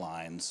along those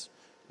lines,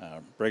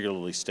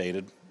 regularly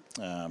stated.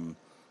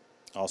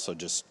 Also,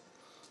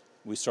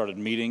 we started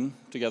meeting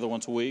together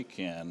once a week,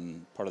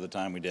 and part of the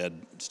time we did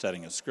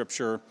studying of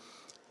Scripture.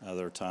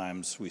 Other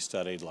times we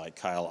studied like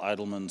Kyle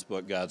Idleman's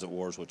book, Gods at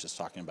Wars, which is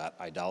talking about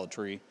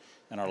idolatry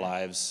in our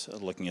lives,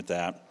 looking at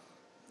that.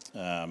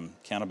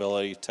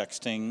 Accountability,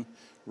 texting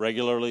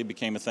regularly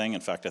became a thing.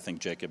 In fact, I think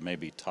Jacob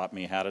maybe taught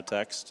me how to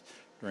text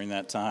during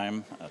that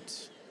time.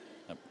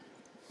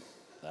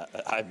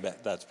 I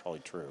bet that's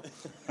probably true.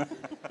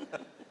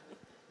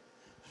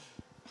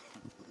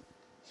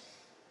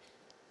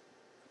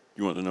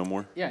 You want to know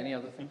more? Yeah, any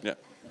other things? Yeah.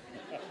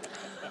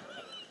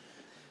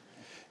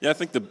 Yeah, I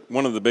think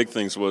one of the big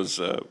things was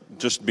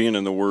just being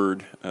in the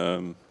Word.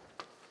 I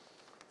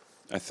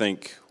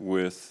think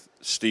with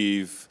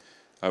Steve,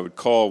 I would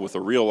call with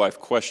a real-life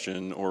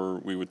question, or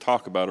we would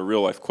talk about a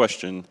real-life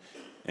question,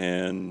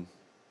 and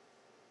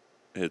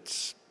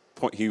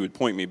he would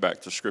point me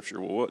back to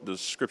Scripture. Well, what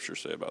does Scripture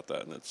say about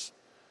that? And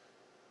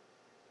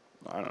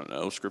I don't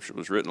know, Scripture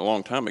was written a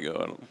long time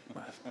ago.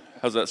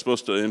 How's that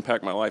supposed to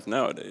impact my life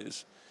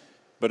nowadays?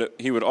 But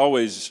he would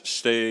always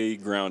stay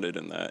grounded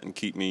in that and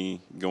keep me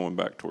going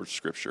back towards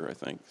Scripture, I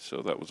think. So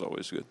that was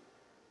always good.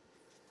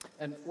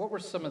 And what were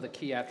some of the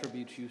key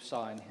attributes you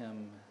saw in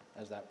him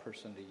as that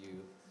person to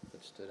you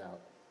that stood out,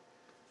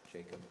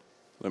 Jacob?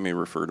 Let me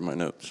refer to my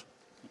notes.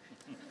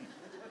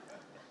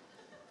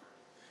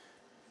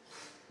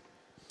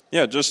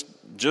 Yeah, just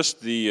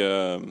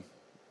the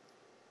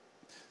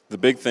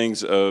big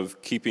things of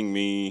keeping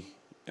me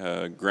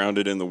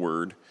grounded in the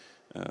Word.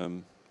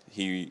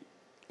 He,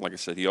 like I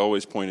said, he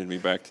always pointed me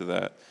back to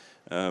that.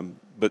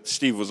 But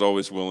Steve was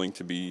always willing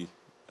to be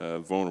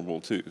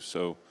vulnerable too.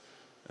 So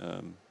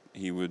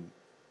he would,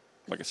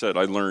 like I said,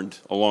 I learned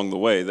along the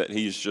way that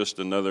he's just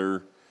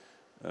another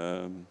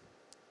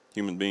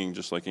human being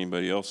just like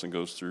anybody else and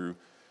goes through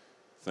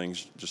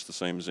things just the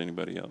same as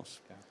anybody else.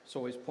 Okay.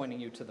 So always pointing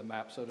you to the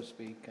map, so to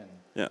speak, and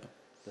Yeah.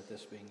 that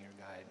this being your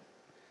guide.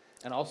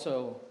 And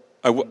also...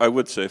 I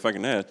would say, if I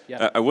can add,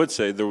 Yeah. I would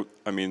say,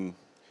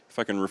 if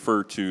I can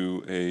refer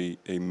to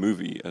a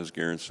movie, as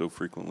Garen so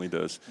frequently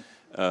does,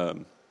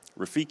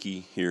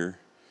 Rafiki here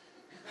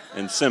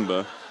and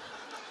Simba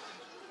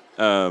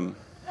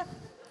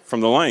from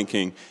The Lion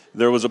King,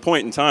 there was a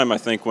point in time, I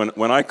think,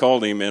 when I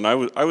called him, and I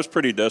was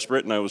pretty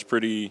desperate, and I was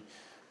pretty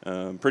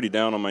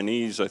down on my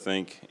knees, I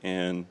think,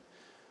 and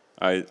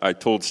I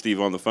told Steve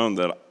on the phone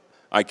that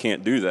I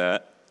can't do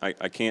that.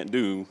 I can't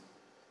do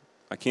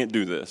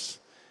this.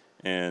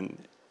 And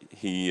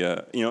he,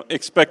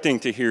 expecting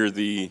to hear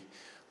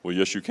well,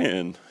 yes, you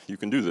can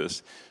do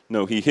this.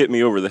 No, he hit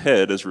me over the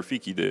head, as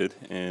Rafiki did,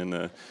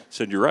 and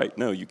said, you're right,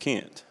 no, you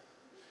can't.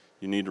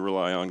 You need to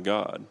rely on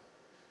God.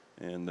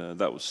 And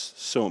that was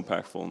so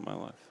impactful in my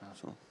life.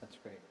 So. That's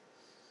great.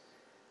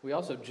 We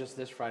also, just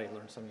this Friday,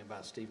 learned something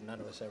about Steve none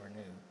of us ever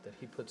knew, that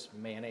he puts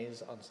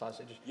mayonnaise on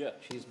sausages,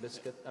 cheese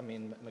biscuit,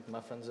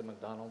 McMuffins at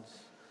McDonald's.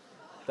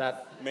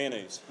 That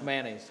Mayonnaise.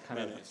 Mayonnaise.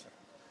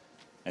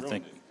 I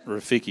think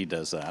Rafiki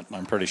does that,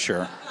 I'm pretty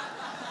sure.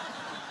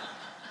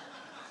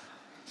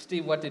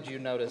 Steve, what did you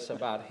notice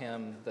about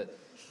him that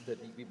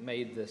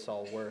made this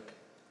all work?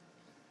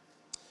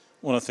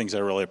 One of the things I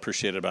really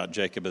appreciated about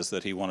Jacob is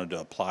that he wanted to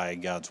apply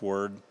God's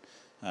word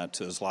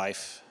to his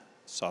life.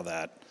 Saw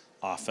that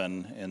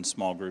often in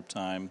small group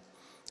time,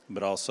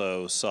 but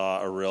also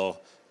saw a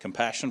real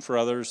compassion for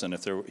others. And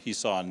if he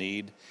saw a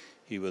need,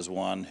 he was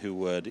one who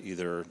would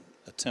either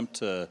attempt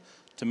to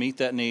meet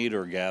that need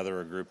or gather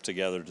a group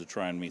together to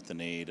try and meet the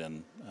need.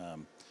 And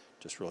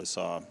just really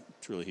saw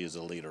truly he is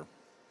a leader.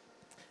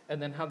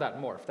 And then how'd that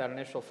morph? That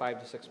initial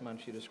 5 to 6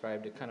 months you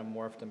described, it kind of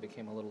morphed and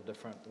became a little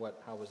different.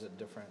 How was it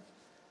different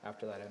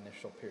after that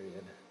initial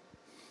period?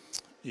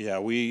 Yeah,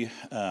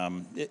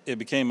 it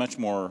became much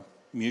more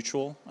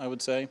mutual, I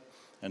would say,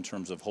 in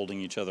terms of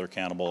holding each other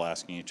accountable,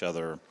 asking each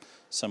other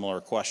similar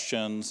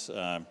questions,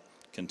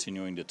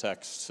 continuing to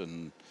text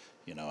and,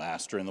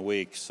 ask during the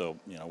week. So,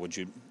 what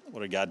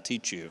did God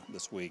teach you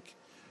this week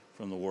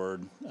from the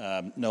Word?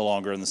 No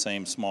longer in the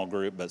same small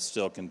group, but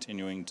still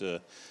continuing to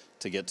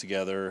get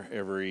together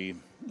every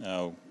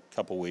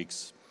couple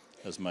weeks,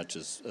 as much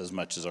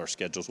as our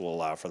schedules will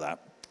allow for that.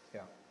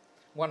 Yeah.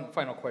 One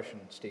final question,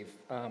 Steve,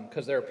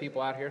 because there are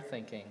people out here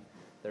thinking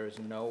there is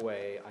no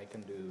way I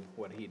can do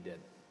what he did.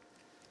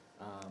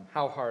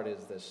 How hard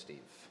is this, Steve?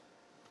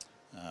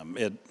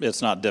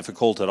 It's not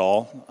difficult at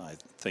all. I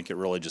think it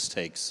really just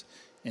takes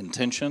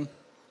intention,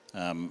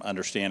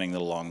 understanding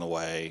that along the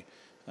way.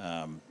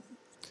 I'm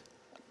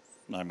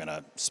going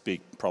to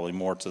speak probably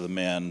more to the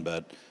men,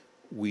 but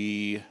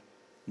we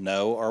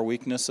know our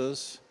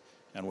weaknesses,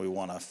 and we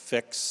want to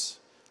fix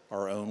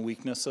our own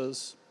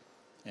weaknesses,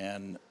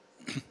 and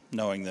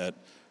knowing that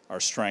our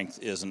strength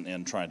isn't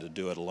in trying to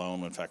do it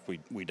alone. In fact,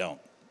 we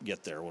don't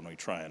get there when we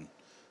try and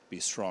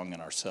be strong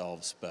in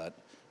ourselves, but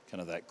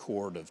kind of that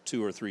cord of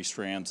 2 or 3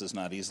 strands is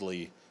not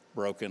easily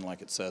broken,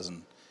 like it says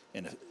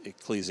in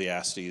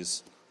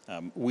Ecclesiastes.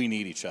 We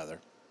need each other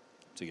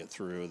to get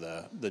through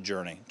the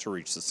journey to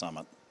reach the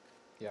summit.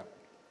 Yeah.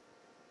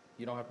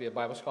 You don't have to be a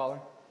Bible scholar?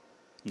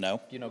 No.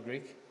 Do you know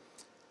Greek?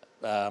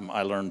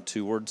 I learned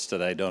 2 words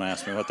today. Don't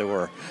ask me what they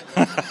were.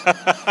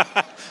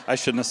 I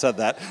shouldn't have said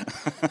that.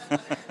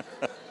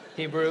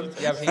 Hebrew?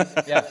 Do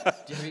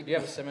you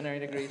have a seminary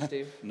degree,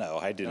 Steve? No,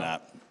 I do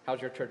not.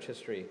 How's your church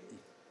history?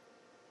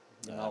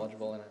 You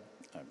knowledgeable in it?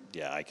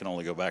 Yeah, I can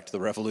only go back to the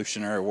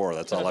Revolutionary War.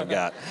 That's all I've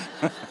got.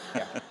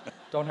 Yeah.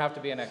 Don't have to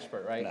be an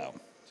expert, right? No,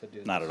 to do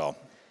this. not at all.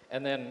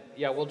 And then,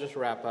 we'll just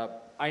wrap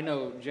up. I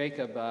know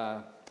Jacob,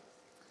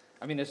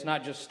 it's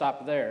not just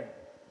stop there.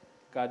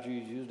 God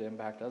used you to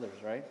impact others,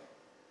 right?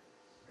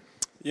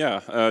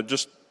 Yeah,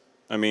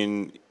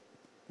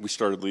 we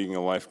started leading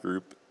a life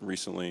group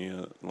recently,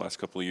 the last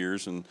couple of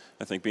years, and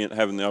I think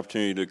having the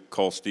opportunity to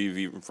call Steve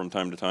even from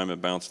time to time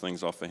and bounce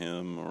things off of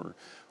him,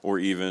 or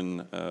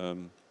even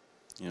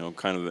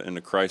kind of in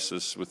a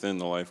crisis within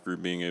the life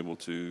group, being able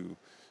to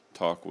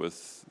talk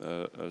with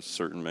a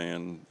certain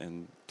man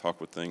and talk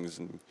with things,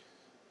 and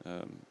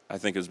I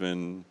think has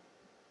been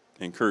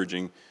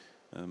encouraging.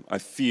 I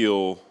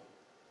feel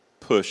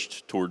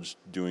pushed towards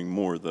doing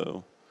more,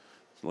 though.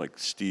 Like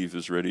Steve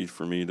is ready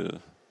for me to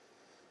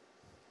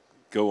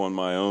go on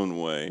my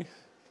own way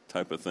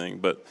type of thing.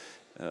 But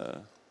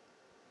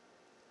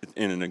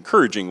in an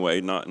encouraging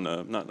way, not in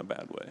a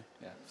bad way.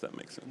 Yeah. If that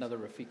makes sense. Another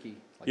Rafiki.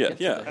 Like Yeah, hit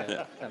to yeah, the head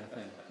yeah. kind of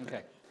thing.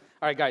 Okay.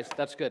 All right, guys,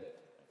 that's good.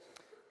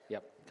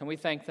 Yep. Can we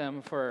thank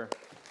them for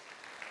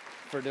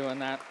doing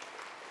that?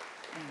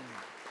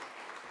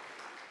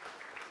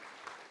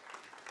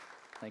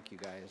 Thank you,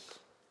 guys.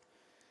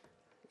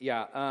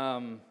 Yeah,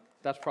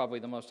 that's probably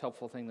the most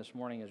helpful thing this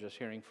morning is just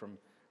hearing from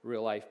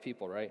real life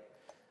people, right?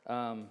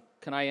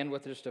 Can I end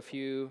with just a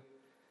few?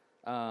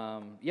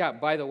 Yeah,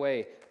 by the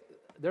way,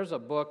 there's a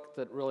book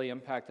that really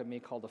impacted me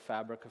called The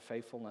Fabric of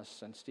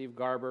Faithfulness. And Steve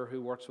Garber,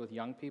 who works with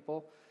young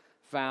people,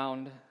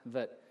 found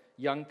that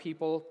young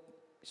people,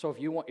 so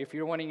if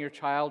you're wanting your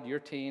child, your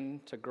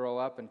teen to grow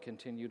up and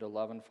continue to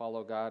love and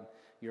follow God,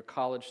 your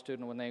college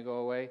student when they go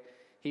away,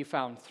 he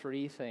found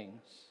 3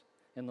 things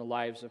in the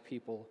lives of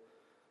people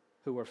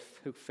who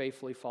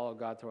faithfully followed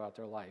God throughout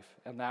their life.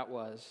 And that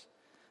was,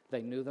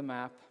 they knew the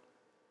map,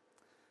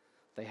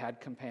 they had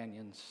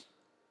companions,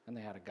 and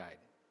they had a guide.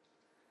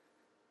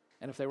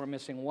 And if they were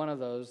missing one of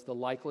those, the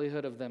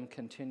likelihood of them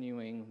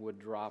continuing would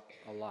drop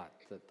a lot,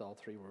 that all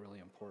 3 were really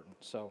important.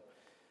 So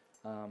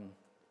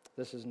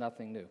this is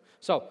nothing new.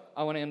 So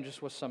I want to end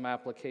just with some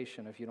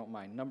application, if you don't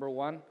mind. Number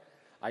 1,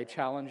 I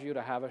challenge you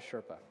to have a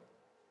Sherpa.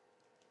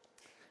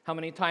 How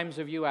many times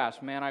have you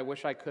asked, man, I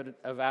wish I could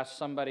have asked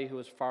somebody who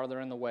was farther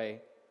in the way,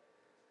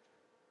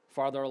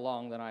 farther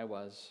along than I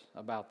was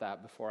about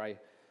that before I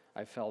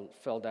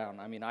fell down.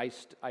 I mean, I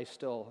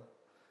still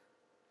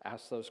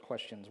ask those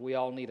questions. We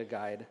all need a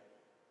guide.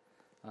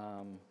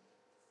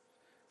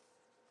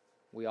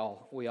 We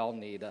all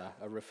need a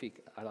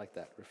Rafiki. I like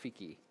that,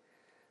 Rafiki.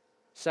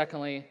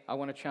 Secondly, I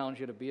want to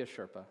challenge you to be a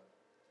Sherpa.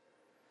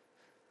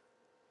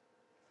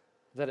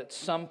 That at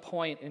some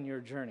point in your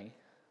journey,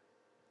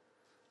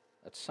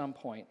 at some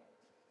point,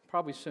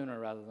 probably sooner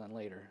rather than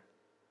later,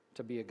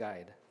 to be a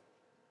guide,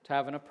 to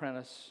have an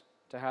apprentice,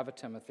 to have a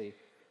Timothy,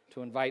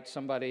 to invite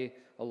somebody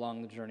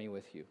along the journey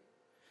with you.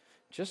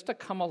 Just to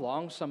come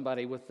along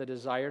somebody with the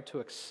desire to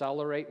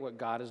accelerate what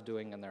God is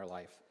doing in their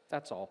life.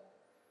 That's all.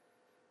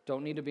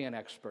 Don't need to be an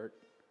expert.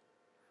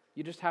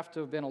 You just have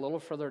to have been a little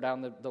further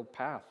down the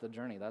path, the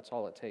journey. That's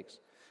all it takes.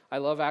 I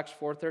love Acts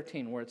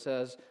 4:13, where it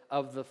says,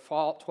 of the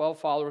 12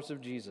 followers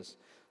of Jesus,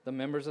 the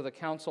members of the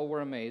council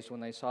were amazed when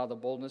they saw the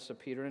boldness of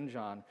Peter and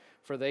John,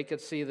 for they could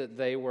see that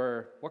they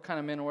were, what kind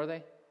of men were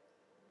they?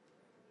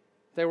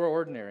 They were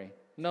ordinary.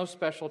 No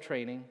special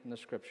training in the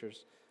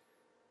scriptures.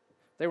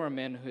 They were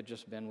men who had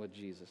just been with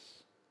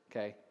Jesus,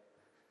 okay?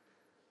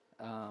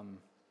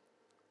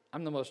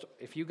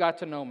 If you got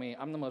to know me,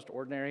 I'm the most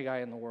ordinary guy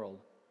in the world.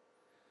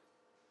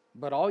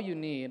 But all you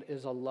need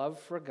is a love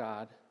for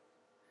God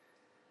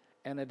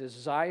and a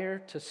desire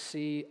to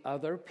see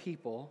other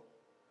people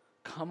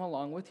come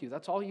along with you.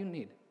 That's all you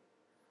need.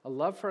 A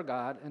love for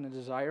God and a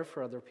desire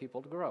for other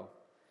people to grow.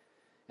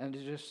 And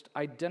to just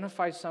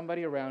identify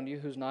somebody around you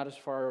who's not as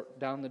far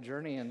down the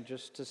journey and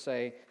just to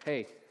say,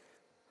 hey,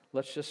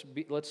 let's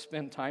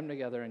spend time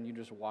together, and you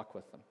just walk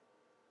with them.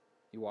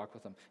 You walk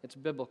with them. It's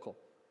biblical.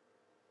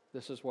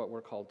 This is what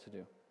we're called to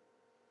do.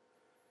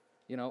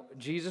 You know,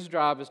 Jesus'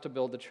 job is to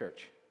build the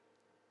church.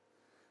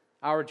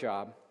 Our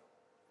job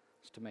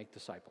is to make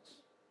disciples.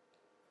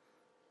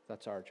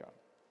 That's our job.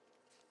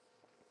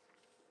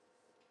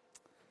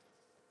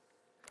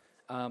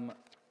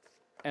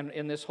 And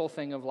in this whole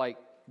thing of like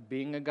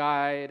being a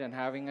guide and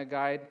having a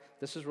guide,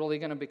 this is really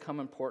going to become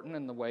important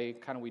in the way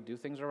kind of we do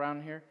things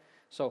around here.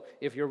 So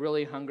if you're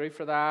really hungry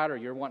for that, or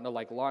you're wanting to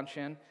like launch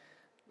in,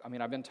 I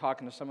mean, I've been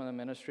talking to some of the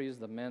ministries,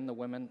 the men, the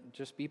women,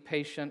 just be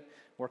patient.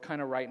 We're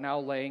kind of right now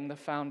laying the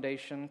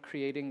foundation,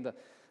 creating the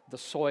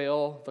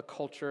soil, the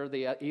culture,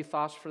 the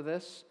ethos for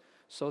this,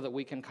 so that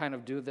we can kind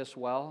of do this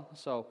well.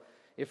 So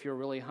if you're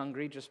really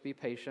hungry, just be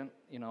patient.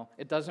 You know,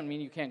 it doesn't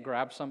mean you can't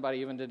grab somebody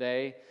even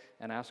today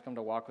and ask them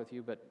to walk with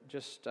you, but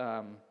just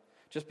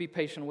be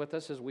patient with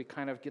us as we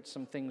kind of get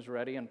some things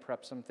ready and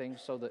prep some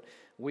things so that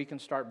we can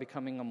start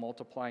becoming a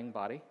multiplying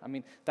body. I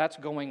mean, that's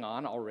going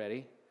on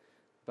already,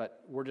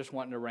 but we're just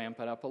wanting to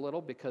ramp it up a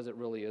little because it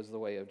really is the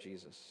way of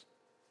Jesus.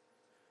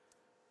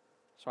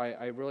 So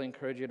I really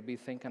encourage you to be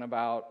thinking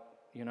about,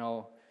 you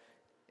know,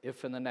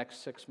 if in the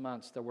next 6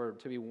 months there were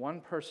to be one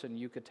person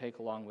you could take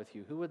along with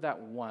you, who would that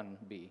one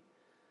be?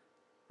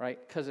 Right?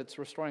 Because it's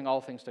restoring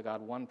all things to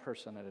God, one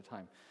person at a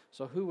time.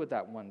 So who would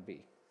that one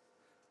be?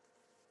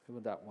 Who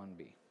would that one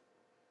be?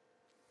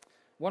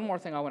 One more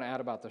thing I want to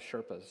add about the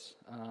Sherpas.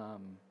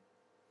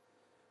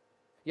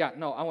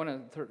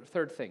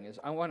 Third thing is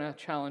I want to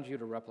challenge you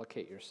to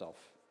replicate yourself.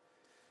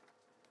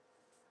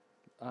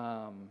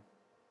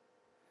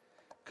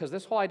 Because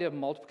this whole idea of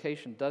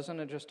multiplication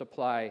doesn't just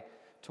apply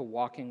to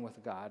walking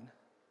with God,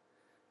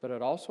 but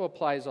it also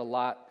applies a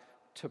lot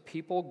to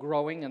people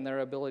growing in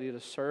their ability to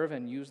serve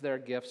and use their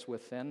gifts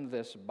within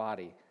this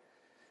body.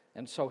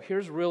 And so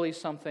here's really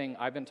something,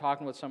 I've been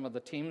talking with some of the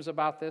teams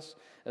about this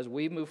as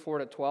we move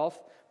forward at 12th.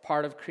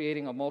 Part of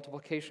creating a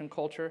multiplication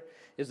culture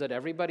is that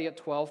everybody at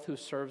 12th who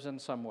serves in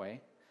some way,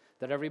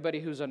 that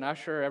everybody who's an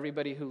usher,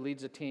 everybody who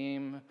leads a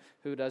team,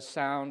 who does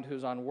sound,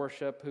 who's on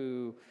worship,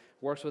 who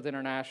works with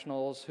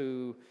internationals,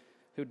 who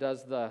who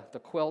does the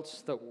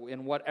quilts, that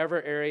in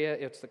whatever area,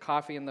 it's the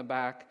coffee in the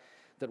back,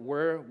 that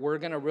we're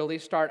going to really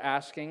start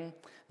asking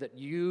that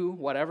you,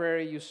 whatever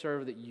area you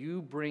serve, that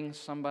you bring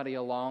somebody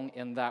along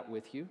in that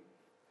with you,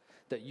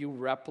 that you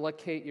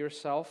replicate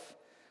yourself,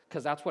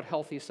 because that's what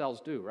healthy cells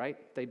do, right?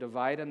 They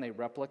divide and they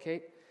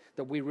replicate.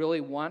 That we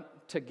really want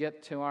to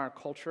get to our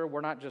culture.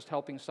 We're not just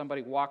helping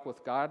somebody walk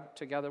with God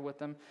together with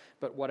them,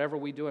 but whatever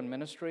we do in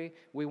ministry,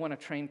 we want to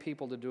train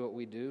people to do what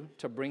we do,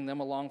 to bring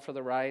them along for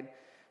the ride,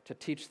 to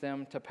teach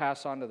them, to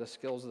pass on to the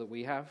skills that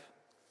we have.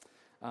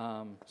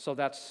 So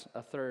that's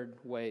a third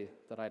way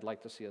that I'd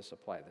like to see us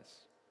apply this.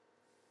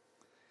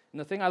 And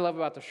the thing I love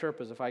about the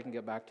Sherpas, if I can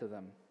get back to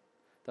them,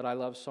 that I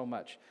love so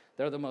much,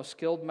 they're the most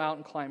skilled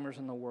mountain climbers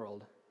in the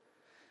world,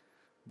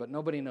 but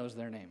nobody knows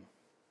their name.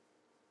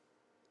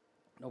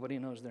 Nobody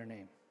knows their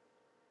name.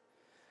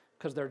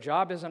 Because their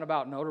job isn't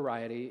about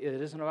notoriety.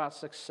 It isn't about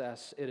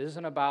success. It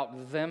isn't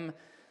about them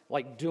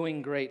like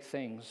doing great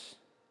things.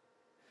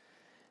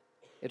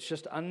 It's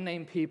just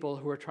unnamed people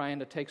who are trying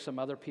to take some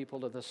other people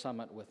to the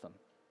summit with them.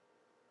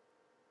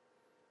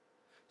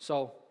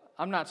 So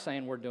I'm not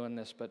saying we're doing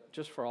this, but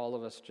just for all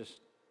of us,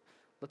 just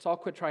let's all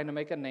quit trying to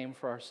make a name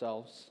for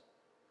ourselves.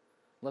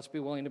 Let's be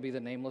willing to be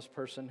the nameless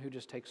person who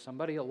just takes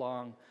somebody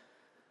along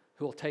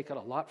who will take it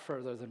a lot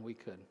further than we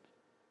could.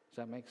 Does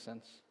that make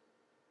sense?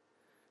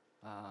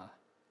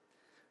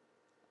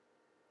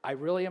 I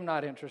really am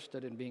not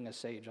interested in being a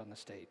sage on the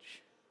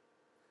stage.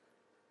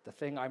 The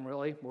thing I'm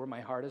really, where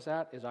my heart is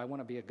at, is I want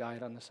to be a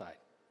guide on the side.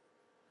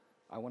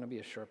 I want to be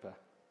a Sherpa.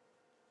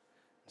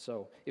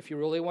 So if you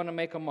really want to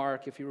make a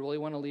mark, if you really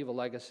want to leave a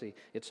legacy,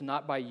 it's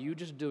not by you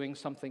just doing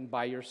something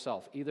by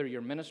yourself, either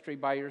your ministry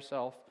by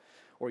yourself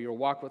or your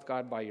walk with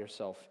God by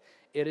yourself.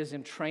 It is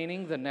in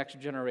training the next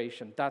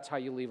generation. That's how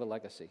you leave a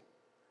legacy.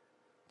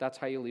 That's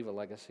how you leave a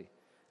legacy.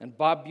 And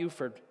Bob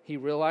Buford, he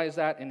realized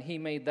that, and he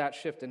made that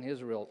shift in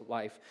his real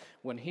life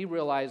when he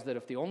realized that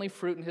if the only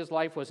fruit in his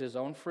life was his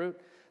own fruit,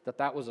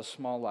 that was a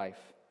small life.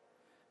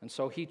 And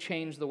so he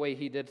changed the way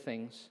he did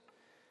things,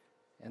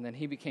 and then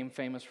he became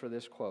famous for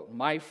this quote,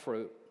 "My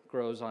fruit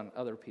grows on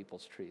other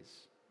people's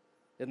trees."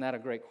 Isn't that a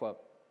great quote?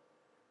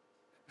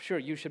 Sure,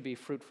 you should be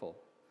fruitful,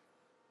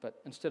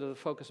 but instead of the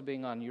focus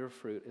being on your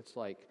fruit, it's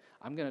like,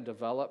 I'm going to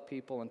develop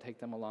people and take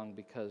them along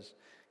because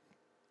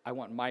I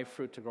want my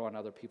fruit to grow on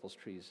other people's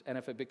trees. And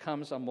if it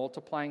becomes a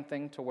multiplying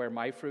thing to where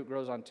my fruit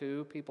grows on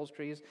 2 people's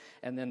trees,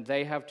 and then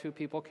they have 2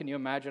 people, can you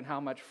imagine how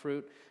much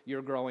fruit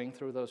you're growing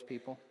through those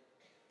people?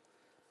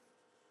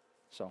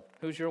 So,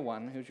 who's your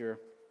one? Who's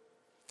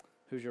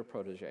your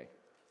protege?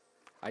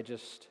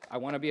 I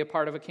want to be a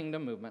part of a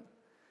kingdom movement.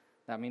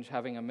 That means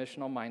having a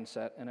missional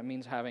mindset, and it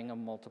means having a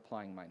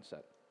multiplying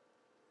mindset.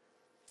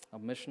 A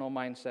missional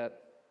mindset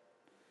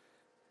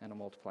and a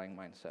multiplying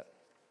mindset.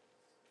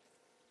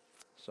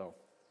 So,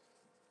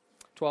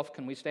 12th,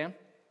 can we stand?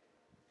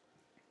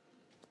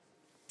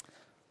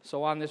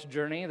 So on this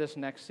journey, this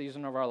next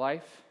season of our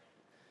life,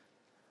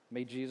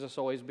 may Jesus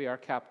always be our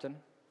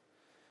captain.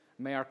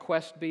 May our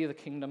quest be the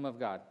kingdom of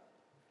God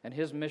and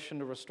his mission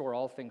to restore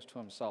all things to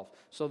himself,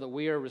 so that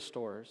we are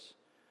restorers,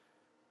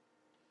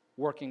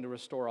 working to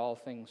restore all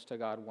things to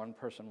God, one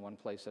person, one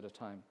place at a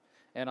time.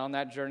 And on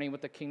that journey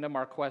with the kingdom,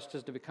 our quest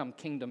is to become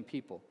kingdom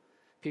people,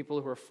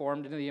 people who are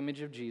formed into the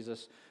image of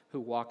Jesus, who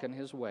walk in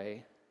his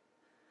way,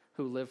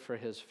 who live for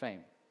his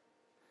fame.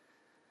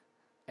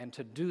 And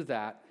to do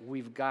that,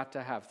 we've got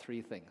to have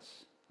 3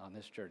 things on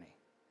this journey,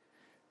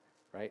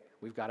 right?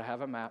 We've got to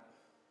have a map.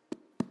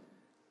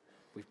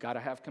 We've got to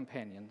have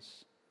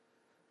companions.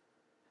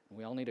 And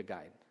we all need a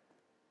guide.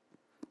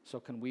 So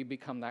can we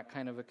become that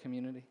kind of a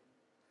community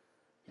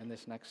in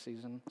this next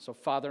season? So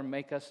Father,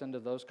 make us into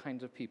those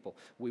kinds of people.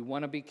 We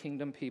want to be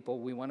kingdom people.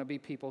 We want to be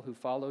people who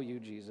follow you,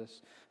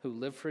 Jesus, who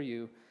live for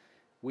you.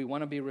 We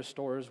want to be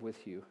restorers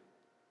with you.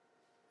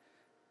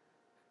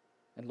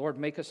 And Lord,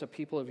 make us a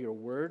people of your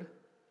word,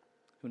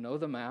 who know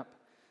the map,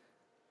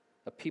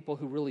 a people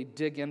who really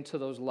dig into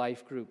those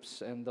life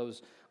groups and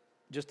those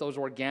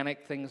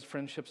organic things,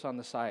 friendships on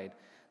the side,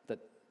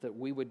 that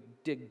we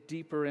would dig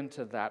deeper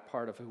into that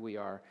part of who we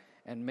are,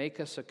 and make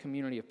us a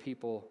community of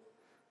people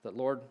that,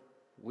 Lord,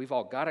 we've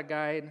all got a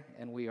guide,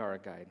 and we are a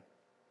guide.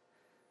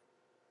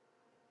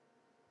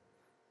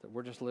 That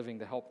we're just living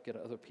to help get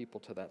other people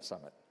to that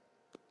summit.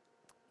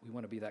 We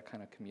want to be that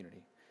kind of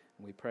community.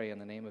 And we pray in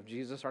the name of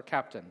Jesus, our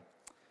captain.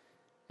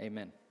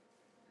 Amen.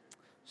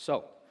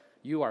 So,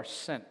 you are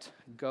sent.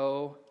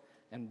 Go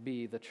and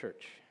be the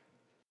church.